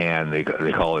out of hand. They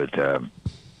call it,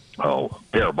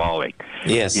 parabolic.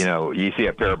 Yes. You see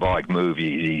a parabolic move,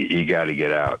 you got to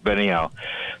get out. But anyhow,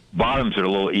 bottoms are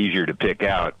a little easier to pick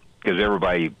out because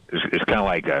everybody, it's kind of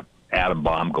like a atom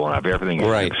bomb going off. Everything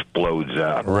explodes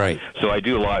up. Right. So I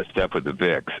do a lot of stuff with the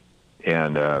VIX.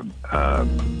 And,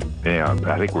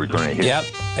 I think we're going to hit. Yep.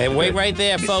 Hey, wait right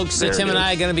there, folks. Tim and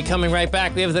I are going to be coming right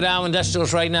back. We have the Dow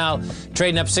Industrials right now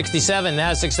trading up 67.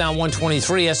 Nasdaq's down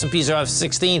 123. S&Ps are off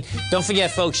 16. Don't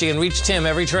forget, folks, you can reach Tim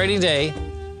every trading day.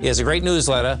 He has a great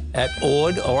newsletter at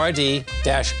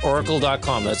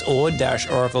ord-oracle.com. That's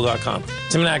ord-oracle.com.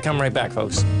 Tim and I come right back,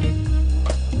 folks.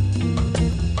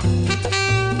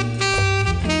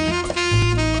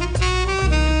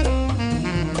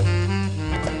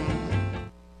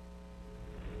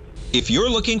 If you're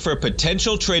looking for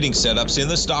potential trading setups in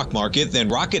the stock market, then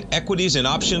Rocket Equities and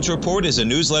Options Report is a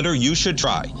newsletter you should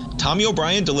try. Tommy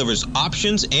O'Brien delivers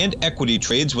options and equity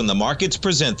trades when the markets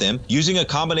present them, using a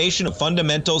combination of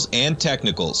fundamentals and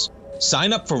technicals.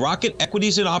 Sign up for Rocket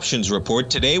Equities and Options Report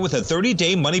today with a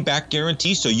 30-day money-back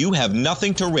guarantee so you have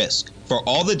nothing to risk. For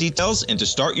all the details and to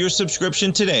start your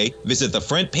subscription today, visit the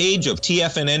front page of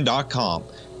TFNN.com.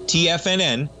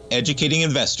 TFNN, educating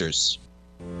investors.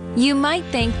 You might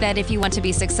think that if you want to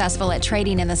be successful at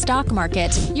trading in the stock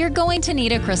market, you're going to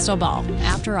need a crystal ball.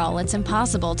 After all, it's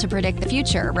impossible to predict the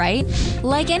future, right?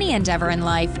 Like any endeavor in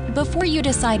life, before you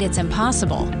decide it's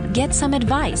impossible, get some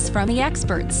advice from the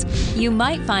experts. You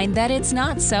might find that it's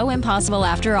not so impossible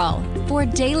after all. For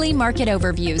daily market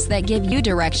overviews that give you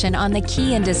direction on the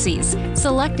key indices,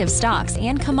 selective stocks,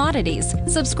 and commodities,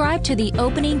 subscribe to the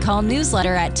Opening Call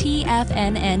newsletter at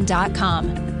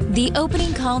TFNN.com. The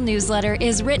Opening Call newsletter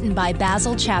is written by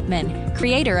Basil Chapman,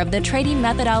 creator of the trading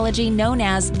methodology known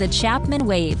as the Chapman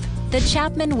Wave. The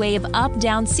Chapman Wave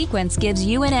up-down sequence gives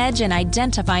you an edge in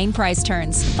identifying price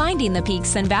turns, finding the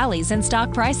peaks and valleys in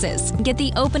stock prices. Get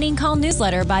the Opening Call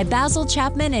newsletter by Basil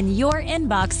Chapman in your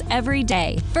inbox every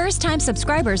day. First-time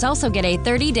subscribers also get a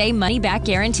 30-day money-back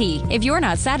guarantee. If you're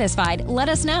not satisfied, let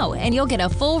us know, and you'll get a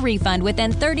full refund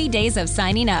within 30 days of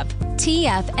signing up.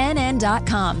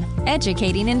 TFNN.com,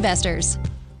 educating investors.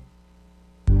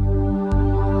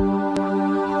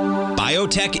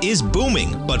 Biotech is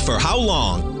booming, but for how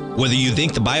long? Whether you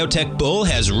think the biotech bull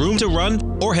has room to run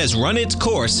or has run its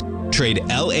course, trade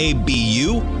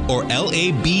LABU or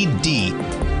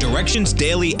LABD. Direction's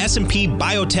daily S&P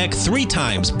Biotech 3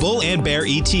 times bull and bear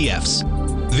ETFs.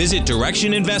 Visit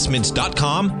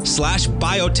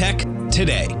directioninvestments.com/biotech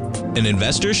today. An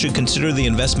investor should consider the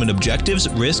investment objectives,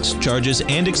 risks, charges,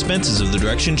 and expenses of the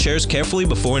Direction shares carefully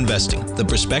before investing. The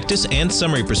prospectus and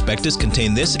summary prospectus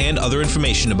contain this and other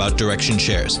information about Direction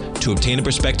shares. To obtain a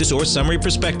prospectus or summary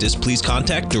prospectus, please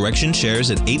contact Direction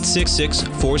Shares at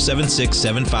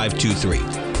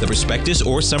 866-476-7523. The prospectus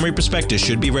or summary prospectus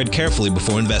should be read carefully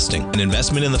before investing. An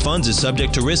investment in the funds is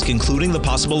subject to risk, including the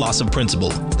possible loss of principal.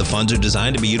 The funds are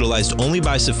designed to be utilized only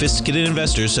by sophisticated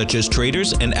investors such as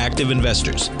traders and active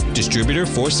investors. Distributor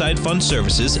Foreside Fund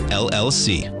Services,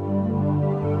 LLC.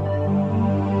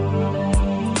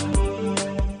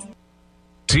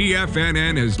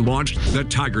 TFNN has launched the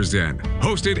Tiger's Den.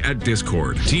 Hosted at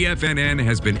Discord, TFNN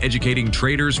has been educating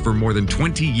traders for more than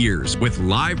 20 years with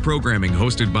live programming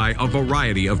hosted by a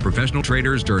variety of professional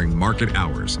traders during market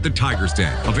hours. The Tiger's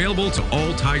Den, available to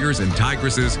all tigers and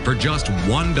tigresses for just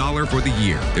 $1 for the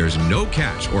year. There's no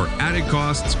catch or added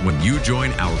costs when you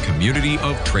join our community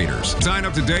of traders. Sign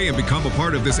up today and become a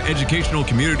part of this educational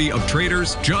community of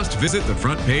traders. Just visit the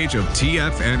front page of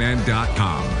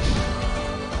TFNN.com.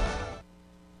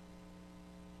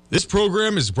 This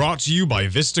program is brought to you by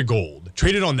Vista Gold,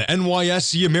 traded on the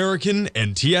NYSE American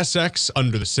and TSX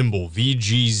under the symbol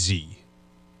VGZ.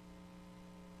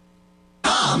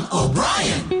 Tom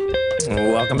O'Brien.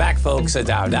 Welcome back, folks.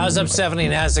 Dow's up 70,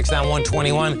 Nasdaq's down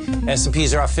 121,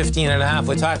 S&Ps are off 15.5.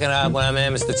 We're talking about my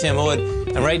man, Mr. Tim Wood,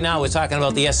 and right now we're talking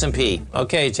about the S&P.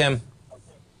 Okay, Tim.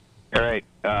 All right.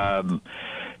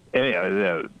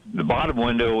 The bottom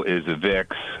window is the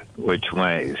VIX, which when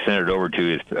I sent it over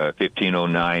to is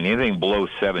 1509. Anything below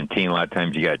 17, a lot of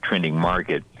times you got a trending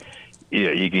market.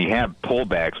 You can have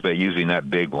pullbacks, but usually not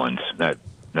big ones. Not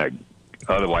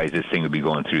otherwise, this thing would be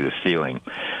going through the ceiling.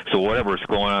 So whatever's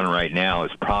going on right now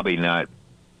is probably not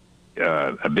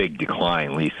a big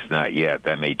decline, at least not yet.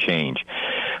 That may change.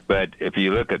 But if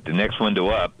you look at the next window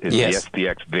up, is the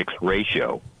SPX VIX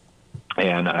ratio.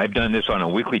 And I've done this on a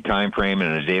weekly time frame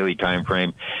and a daily time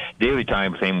frame. Daily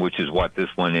time frame, which is what this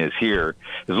one is here,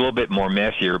 is a little bit more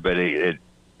messier, but if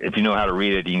you know how to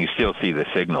read it, you can still see the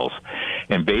signals.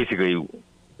 And basically,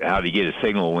 how to get a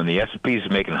signal when the S&P is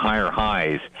making higher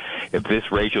highs, if this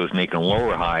ratio is making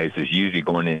lower highs, is usually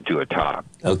going into a top.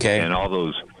 Okay. And all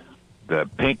those, the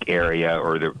pink area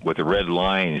or with the red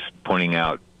lines pointing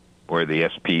out where the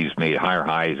S&P's made higher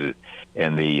highs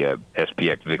and the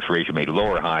SPX VIX ratio made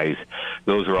lower highs,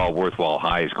 those are all worthwhile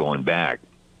highs going back.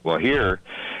 Well, here,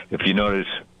 if you notice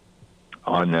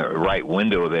on the right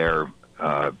window there,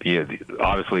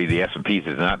 obviously the S&P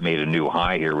has not made a new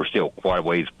high here. We're still quite a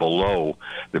ways below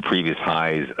the previous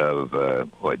highs of,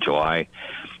 July.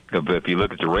 But if you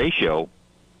look at the ratio,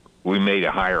 we made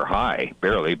a higher high,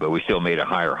 barely, but we still made a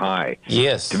higher high.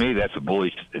 Yes. To me, that's a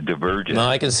bullish divergence. No,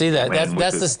 I can see that.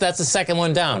 That's the second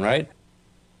one down, right?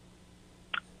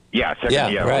 Yeah,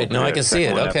 right. No, I can see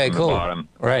it. Okay, cool.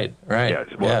 Right.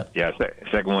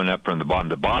 Second one up from the bottom.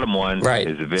 The bottom one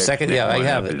is the VIX. Second, I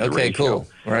have it. Okay, cool.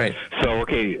 Right. So,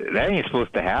 that ain't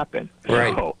supposed to happen.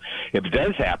 Right. So, if it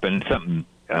does happen, something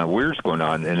weird's going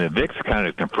on, and the VIX is kind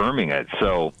of confirming it.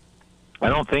 So, I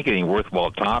don't think any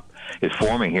worthwhile top is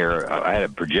forming here. I had a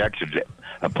projection,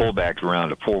 a pullback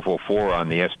around a 444 on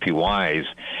the SPYs,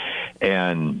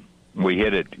 and we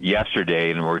hit it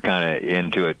yesterday, and we're kind of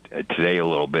into it today a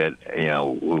little bit. You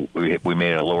know, we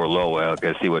made a lower low. I'll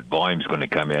got to see what volume's going to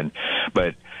come in.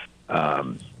 But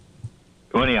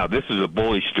anyhow, this is a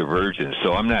bullish divergence,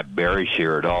 so I'm not bearish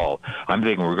here at all. I'm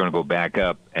thinking we're going to go back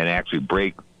up and actually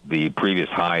break the previous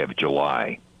high of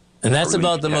July. And that's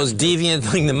about the most deviant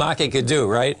thing the market could do,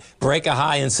 right? Break a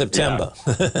high in September.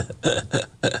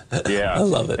 Yeah. I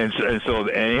love it. And so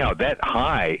that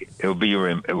high, it will be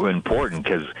important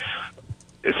because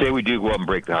say we do go up and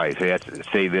break the high.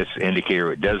 Say this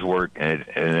indicator, it does work, and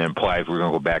it implies we're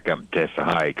going to go back up and test the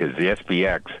high because the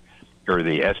SPX or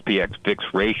the SPX VIX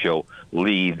ratio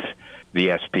leads the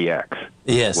SPX.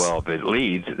 Yes. Well, if it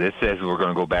leads, this says we're going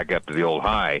to go back up to the old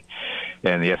high,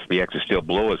 and the SPX is still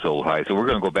below its old high. So we're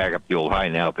going to go back up to the old high.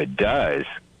 Now, if it does,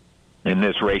 and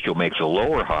this ratio makes a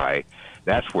lower high,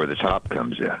 that's where the top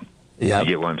comes in. Yeah. You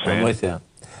get what I'm saying? I'm with you.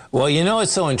 Well,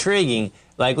 it's so intriguing.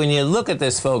 Like when you look at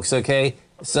this, folks, okay,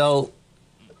 so,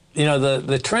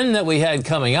 the trend that we had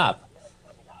coming up,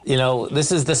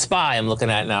 this is the SPY I'm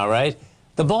looking at now, right?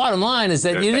 The bottom line is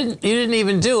that you didn't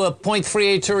even do a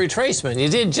 0.382 retracement. You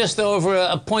did just over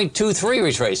a 0.23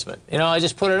 retracement. I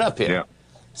just put it up here. Yeah.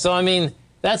 So,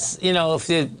 that's, if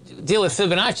you deal with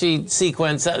Fibonacci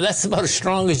sequence, that's about as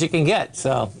strong as you can get.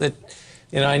 So,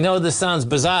 I know this sounds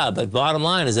bizarre, but bottom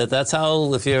line is that's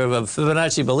how, if you're a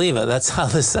Fibonacci believer, that's how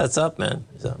this sets up, man.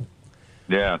 So.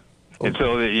 Yeah. And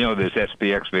so, this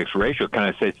SPX VIX ratio kind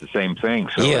of says the same thing.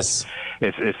 So yes.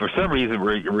 It's for some reason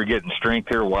we're getting strength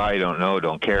here. Why? I don't know.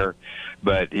 Don't care.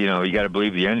 But, you got to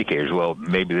believe the indicators. Well,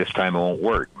 maybe this time it won't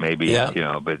work. Maybe,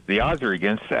 but the odds are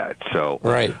against that. So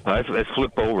right. Let's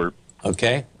flip over.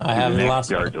 Okay. I have the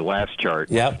last chart.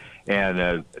 Yep.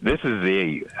 And this is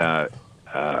the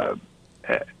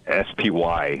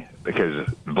SPY, because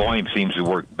volume seems to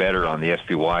work better on the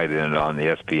SPY than on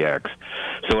the SPX.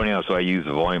 So anyhow, I use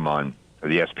the volume on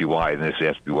the SPY in this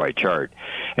SPY chart.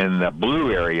 And the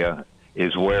blue area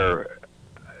is where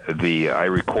I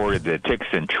recorded the ticks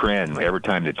and trend. Every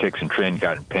time the ticks and trend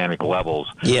got in panic levels,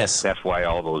 yes, that's why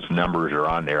all those numbers are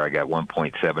on there. I got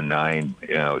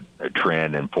 1.79, a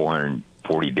trend, and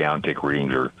 440 downtick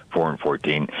readings, or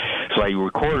 414. So I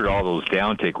recorded all those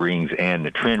downtick readings and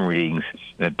the trend readings,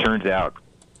 and it turns out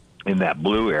in that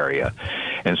blue area.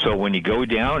 And so when you go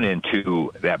down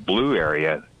into that blue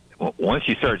area, once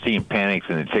you start seeing panics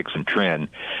in the ticks and trend,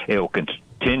 it will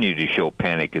continue to show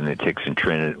panic in the ticks and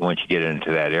trend once you get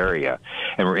into that area.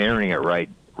 And we're entering it right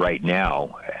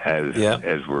now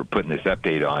as we're putting this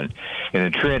update on.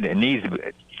 And the trend, it needs to be,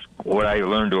 what I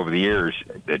learned over the years,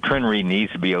 the trend read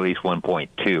needs to be at least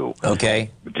 1.2. Okay.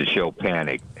 To show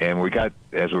panic. And we got,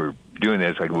 as we're doing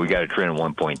this, we got a trend of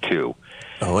 1.2.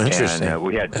 Oh, interesting. And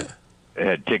we had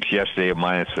ticks yesterday of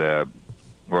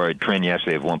or a trend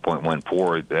yesterday of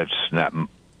 1.14. That's not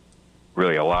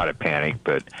really a lot of panic,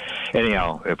 but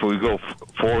anyhow, if we go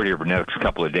forward here for the next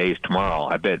couple of days, tomorrow,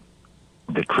 I bet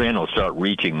the trend will start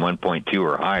reaching 1.2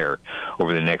 or higher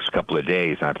over the next couple of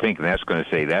days. And I think that's going to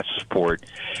say that's support,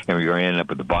 and we're going to end up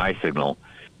with the buy signal,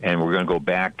 and we're going to go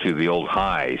back to the old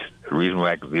highs. The reason we're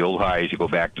back to the old highs, you go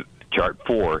back to chart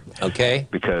 4. Okay.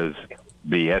 Because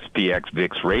the SPX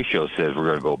VIX ratio says we're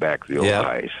going to go back to the old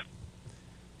highs.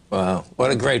 Wow.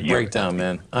 What a great breakdown,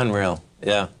 man. Unreal.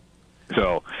 Yeah.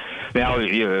 So now,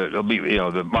 it'll be,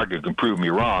 the market can prove me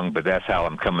wrong, but that's how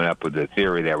I'm coming up with the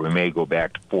theory that we may go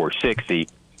back to 460,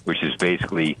 which is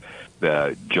basically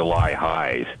the July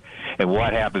highs. And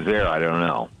what happens there, I don't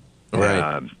know.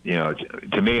 Right.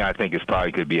 To me, I think it's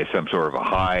probably could be some sort of a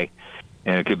high,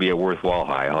 and it could be a worthwhile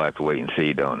high. I'll have to wait and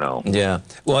see. Don't know. Yeah.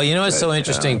 Well, it's so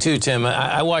interesting, too, Tim.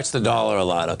 I watch the dollar a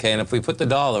lot, okay? And if we put the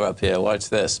dollar up here, watch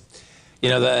this.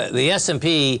 The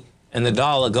S&P and the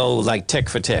dollar go like tick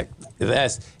for tick.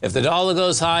 If the dollar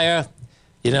goes higher,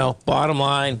 bottom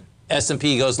line,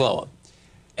 S&P goes lower.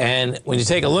 And when you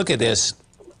take a look at this,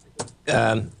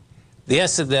 the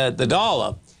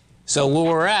dollar, so where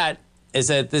we're at is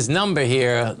that this number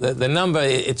here, the number,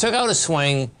 it took out a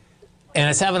swing, and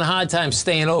it's having a hard time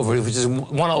staying over, which is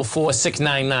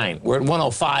 104.699. We're at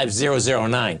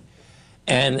 105.009.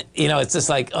 And, it's just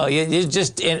like,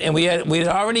 and we had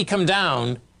already come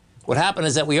down. What happened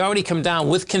is that we already come down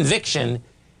with conviction,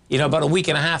 about a week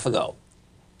and a half ago.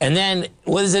 And then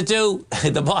what does it do?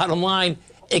 The bottom line,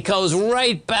 it goes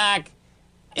right back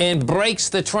and breaks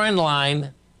the trend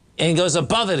line and goes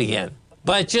above it again,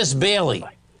 but just barely.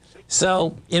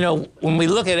 So, when we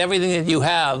look at everything that you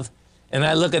have, and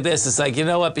I look at this, it's like,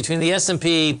 what, between the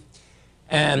S&P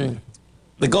and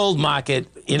the gold market,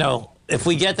 if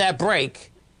we get that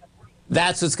break,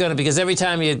 that's what's going to, because every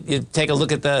time you take a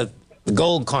look at the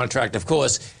gold contract, of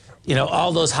course,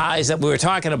 all those highs that we were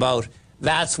talking about,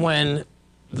 that's when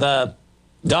the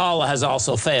dollar has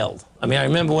also failed. I mean, I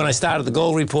remember when I started the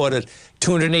gold report at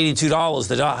 $282,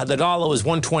 the dollar was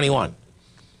 121,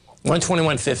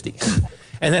 121.50.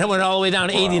 And then it went all the way down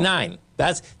to 89.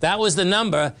 That was the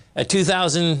number at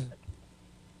 2000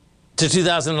 to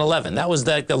 2011. That was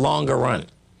the longer run.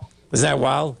 Is that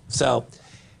wild? So,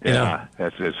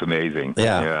 that's amazing.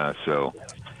 Yeah. So,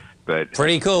 but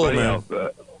pretty cool, man.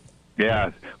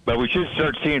 But we should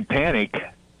start seeing panic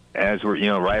as we're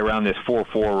right around this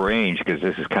 4.4 range, because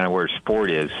this is kind of where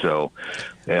sport is. So,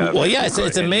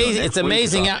 it's amazing. It's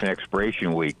amazing.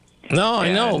 Expiration week. No,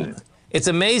 I know. It's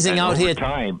amazing out here.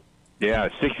 Time,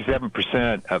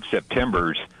 67% of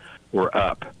September's were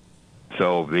up.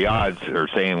 So the odds are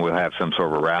saying we'll have some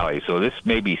sort of a rally. So this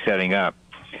may be setting up.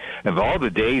 Of all the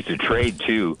days to trade,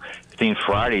 too, it seems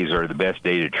Fridays are the best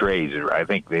day to trade. I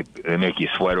think they make you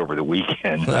sweat over the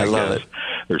weekend. I love it.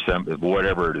 Or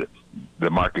whatever the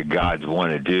market gods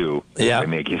want to do. Yeah. They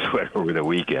make you sweat over the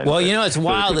weekend. Well, it's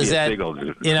wild is that, I'll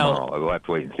have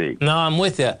to wait and see. No, I'm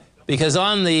with you. Because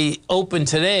on the open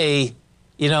today,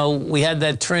 we had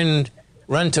that trend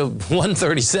run to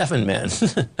 137, man.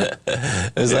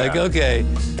 It was like, okay,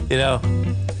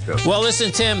 Well,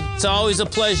 listen, Tim, it's always a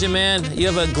pleasure, man.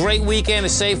 You have a great weekend, a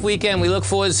safe weekend. We look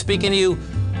forward to speaking to you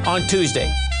on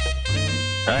Tuesday.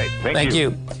 All right, Thank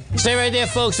you. Stay right there,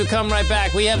 folks. We'll come right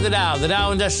back. We have the Dow. The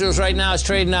Dow Industrials right now is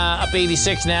trading up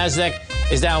 86.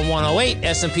 NASDAQ is down 108.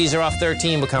 S&Ps are off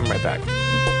 13. We'll come right back.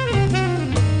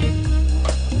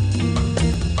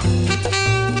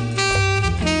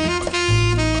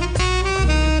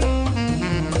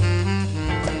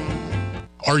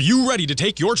 Are you ready to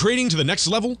take your trading to the next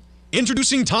level?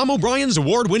 Introducing Tom O'Brien's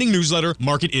award-winning newsletter,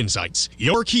 Market Insights,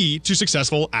 your key to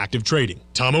successful active trading.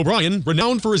 Tom O'Brien,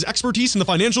 renowned for his expertise in the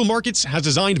financial markets, has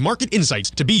designed Market Insights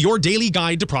to be your daily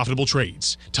guide to profitable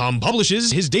trades. Tom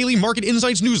publishes his daily Market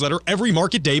Insights newsletter every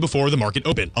market day before the market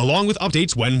open, along with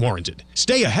updates when warranted.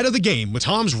 Stay ahead of the game with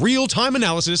Tom's real-time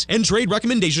analysis and trade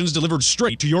recommendations delivered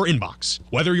straight to your inbox.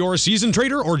 Whether you're a seasoned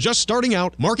trader or just starting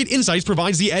out, Market Insights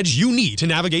provides the edge you need to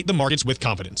navigate the markets with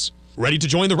confidence. Ready to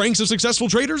join the ranks of successful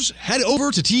traders? Head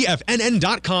over to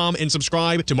TFNN.com and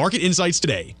subscribe to Market Insights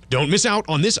today. Don't miss out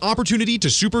on this opportunity to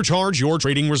supercharge your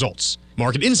trading results.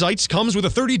 Market Insights comes with a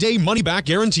 30-day money-back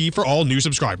guarantee for all new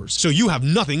subscribers, so you have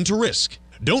nothing to risk.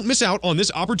 Don't miss out on this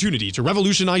opportunity to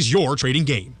revolutionize your trading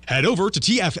game. Head over to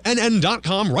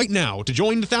TFNN.com right now to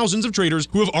join the thousands of traders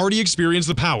who have already experienced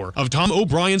the power of Tom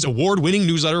O'Brien's award-winning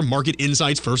newsletter, Market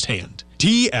Insights, firsthand.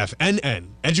 TFNN,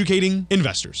 educating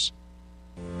investors.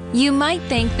 You might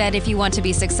think that if you want to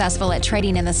be successful at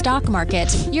trading in the stock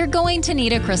market, you're going to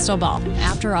need a crystal ball.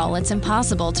 After all, it's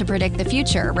impossible to predict the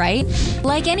future, right?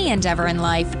 Like any endeavor in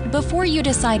life, before you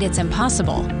decide it's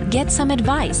impossible, get some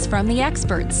advice from the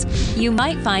experts. You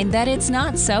might find that it's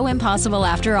not so impossible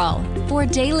after all. For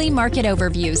daily market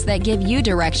overviews that give you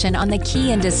direction on the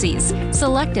key indices,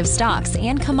 selective stocks,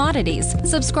 and commodities,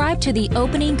 subscribe to the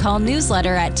Opening Call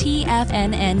newsletter at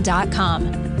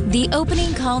TFNN.com. The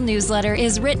Opening Call newsletter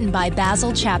is written by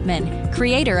Basil Chapman,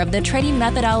 creator of the trading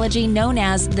methodology known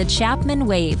as the Chapman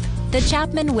Wave. The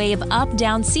Chapman Wave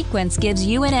up-down sequence gives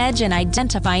you an edge in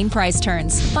identifying price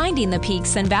turns, finding the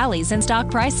peaks and valleys in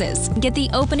stock prices. Get the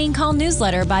Opening Call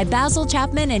newsletter by Basil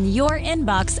Chapman in your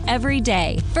inbox every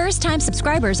day. First-time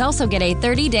subscribers also get a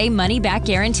 30-day money-back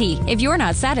guarantee. If you're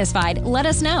not satisfied, let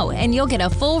us know, and you'll get a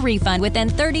full refund within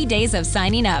 30 days of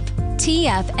signing up.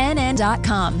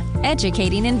 TFNN.com,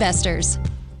 educating investors.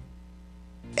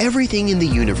 Everything in the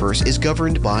universe is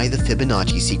governed by the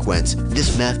Fibonacci sequence.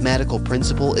 This mathematical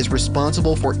principle is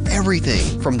responsible for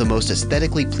everything from the most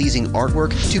aesthetically pleasing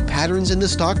artwork to patterns in the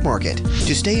stock market.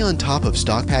 To stay on top of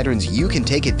stock patterns you can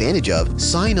take advantage of,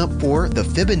 sign up for the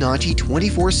Fibonacci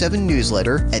 24/7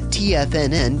 newsletter at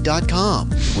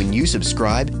TFNN.com. When you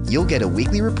subscribe, you'll get a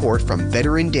weekly report from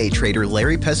veteran day trader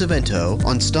Larry Pesavento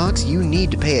on stocks you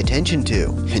need to pay attention to.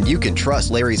 And you can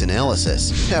trust Larry's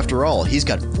analysis. After all, he's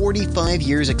got 45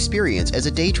 years experience as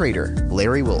a day trader.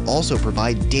 Larry will also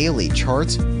provide daily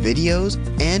charts, videos,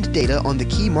 and data on the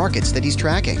key markets that he's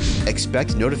tracking.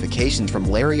 Expect notifications from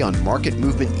Larry on market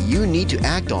movement you need to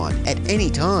act on at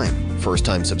any time.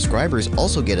 First-time subscribers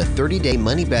also get a 30-day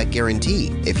money-back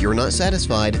guarantee. If you're not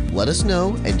satisfied, let us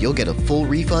know and you'll get a full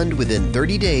refund within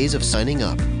 30 days of signing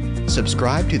up.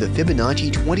 Subscribe to the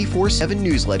Fibonacci 24/7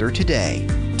 newsletter today.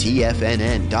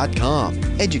 TFNN.com,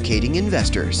 educating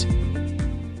investors.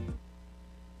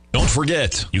 Don't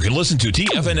forget, you can listen to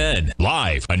TFNN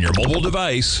live on your mobile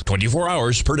device 24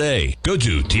 hours per day. Go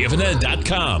to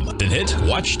TFNN.com, then hit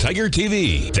Watch Tiger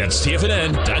TV. That's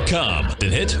TFNN.com,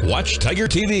 then hit Watch Tiger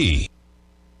TV.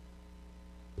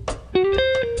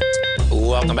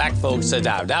 Welcome back, folks.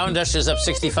 Dow Industrials up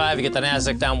 65. You get the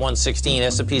NASDAQ down 116.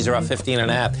 S&Ps are up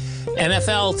 15.5.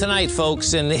 NFL tonight,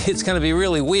 folks, and it's going to be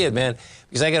really weird, man,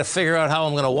 because I got to figure out how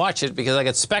I'm going to watch it because I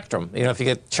got Spectrum. You know, if you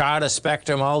get Charter,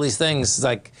 Spectrum, all these things, it's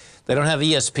like they don't have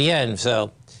ESPN,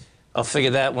 so I'll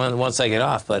figure that one once I get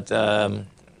off. But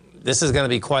this is going to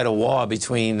be quite a war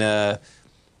between,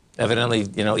 evidently,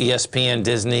 you know, ESPN,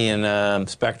 Disney, and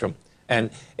Spectrum. And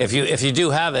if you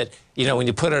do have it, you know, when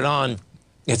you put it on,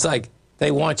 it's like they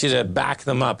want you to back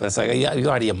them up. It's like, are you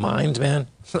out of your mind, man?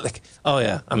 Like, oh,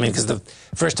 yeah. I mean, because the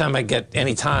first time I get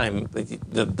any time,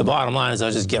 the bottom line is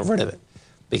I'll just get rid of it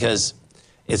because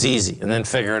it's easy and then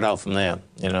figure it out from there,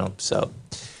 you know. So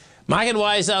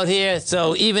market-wise out here,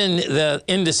 so even the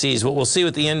indices, what we'll see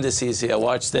with the indices here,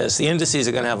 watch this. The indices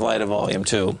are going to have lighter volume,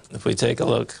 too, if we take a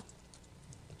look.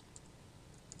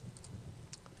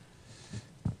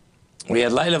 We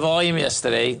had lighter volume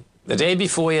yesterday. The day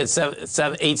before, we had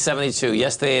 872.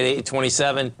 Yesterday at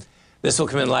 827. This will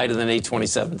come in lighter than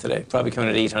 827 today. Probably coming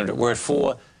at 800. We're at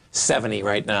 470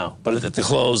 right now. But at the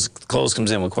close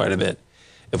comes in with quite a bit.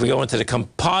 If we go into the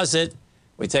composite,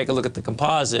 we take a look at the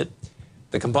composite.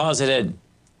 The composite had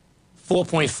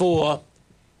 4.4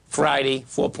 Friday,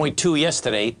 4.2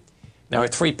 yesterday. Now we're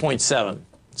at 3.7.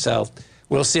 So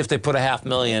We'll see if they put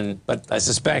 500,000, but I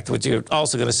suspect what you're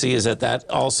also going to see is that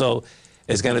also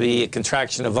is going to be a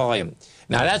contraction of volume.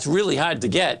 Now, that's really hard to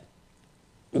get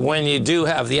when you do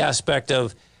have the aspect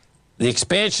of the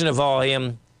expansion of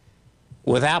volume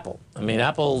with Apple. I mean,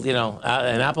 Apple, you know,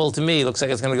 and Apple to me looks like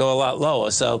it's going to go a lot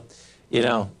lower. So, you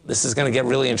know, this is going to get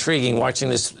really intriguing watching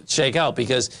this shake out,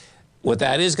 because what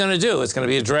that is going to do, it's going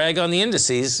to be a drag on the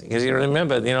indices, because you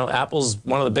remember, you know, Apple's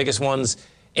one of the biggest ones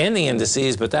in the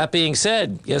indices. But that being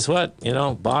said, guess what? You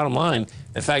know, bottom line,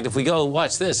 in fact, if we go,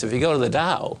 watch this, if you go to the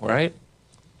Dow, right?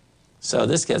 So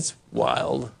this gets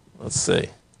wild. Let's see.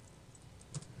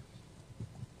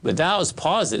 The Dow is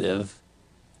positive,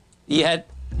 yet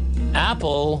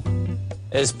Apple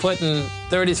is putting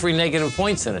 33 negative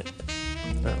points in it.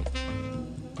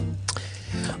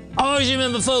 Always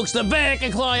remember, folks, the bear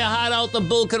can claw your heart out, the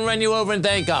bull can run you over, and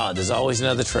thank God there's always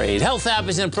another trade. Health,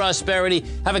 happiness, and prosperity.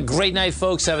 Have a great night,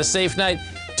 folks. Have a safe night.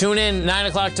 Tune in 9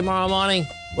 o'clock tomorrow morning.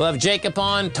 We'll have Jacob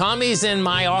on. Tommy's in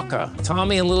Mallorca.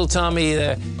 Tommy and little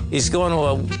Tommy, he's going to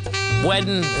a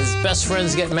wedding. His best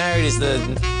friend's getting married. He's the,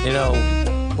 you know,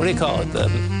 what do you call it? The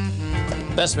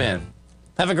best man.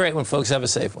 Have a great one, folks. Have a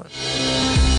safe one.